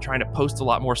recently. We've been trying to post a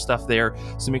lot more stuff there,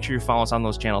 so make sure you follow us on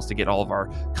those channels to get all of our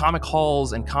comic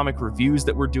hauls and comic reviews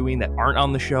that we're doing that aren't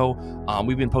on the show.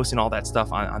 We've been posting all that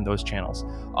stuff on those channels.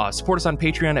 Support us on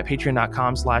Patreon at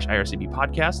patreon.com/IRCB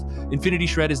podcast. Infinity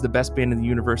Shred is the best band in the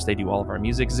universe. They do all of our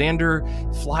music. Xander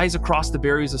flies across the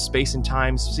barriers of space and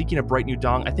time, seeking a bright new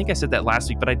dawn. I think I said that last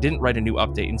week, but I didn't write a new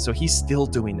update, and so he's still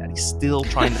doing that. He's still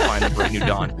trying to find a bright new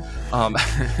dawn.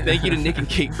 Thank you to Nick and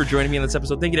Kate for joining me on this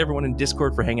episode. Thank you to everyone in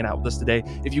Discord for hanging out with us today.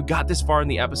 If you got this far in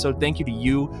the episode, thank you to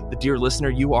you, the dear listener.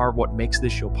 You are what makes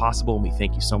this show possible, and we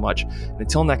thank you so much. And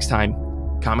until next time,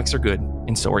 comics are good,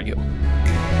 and so are you.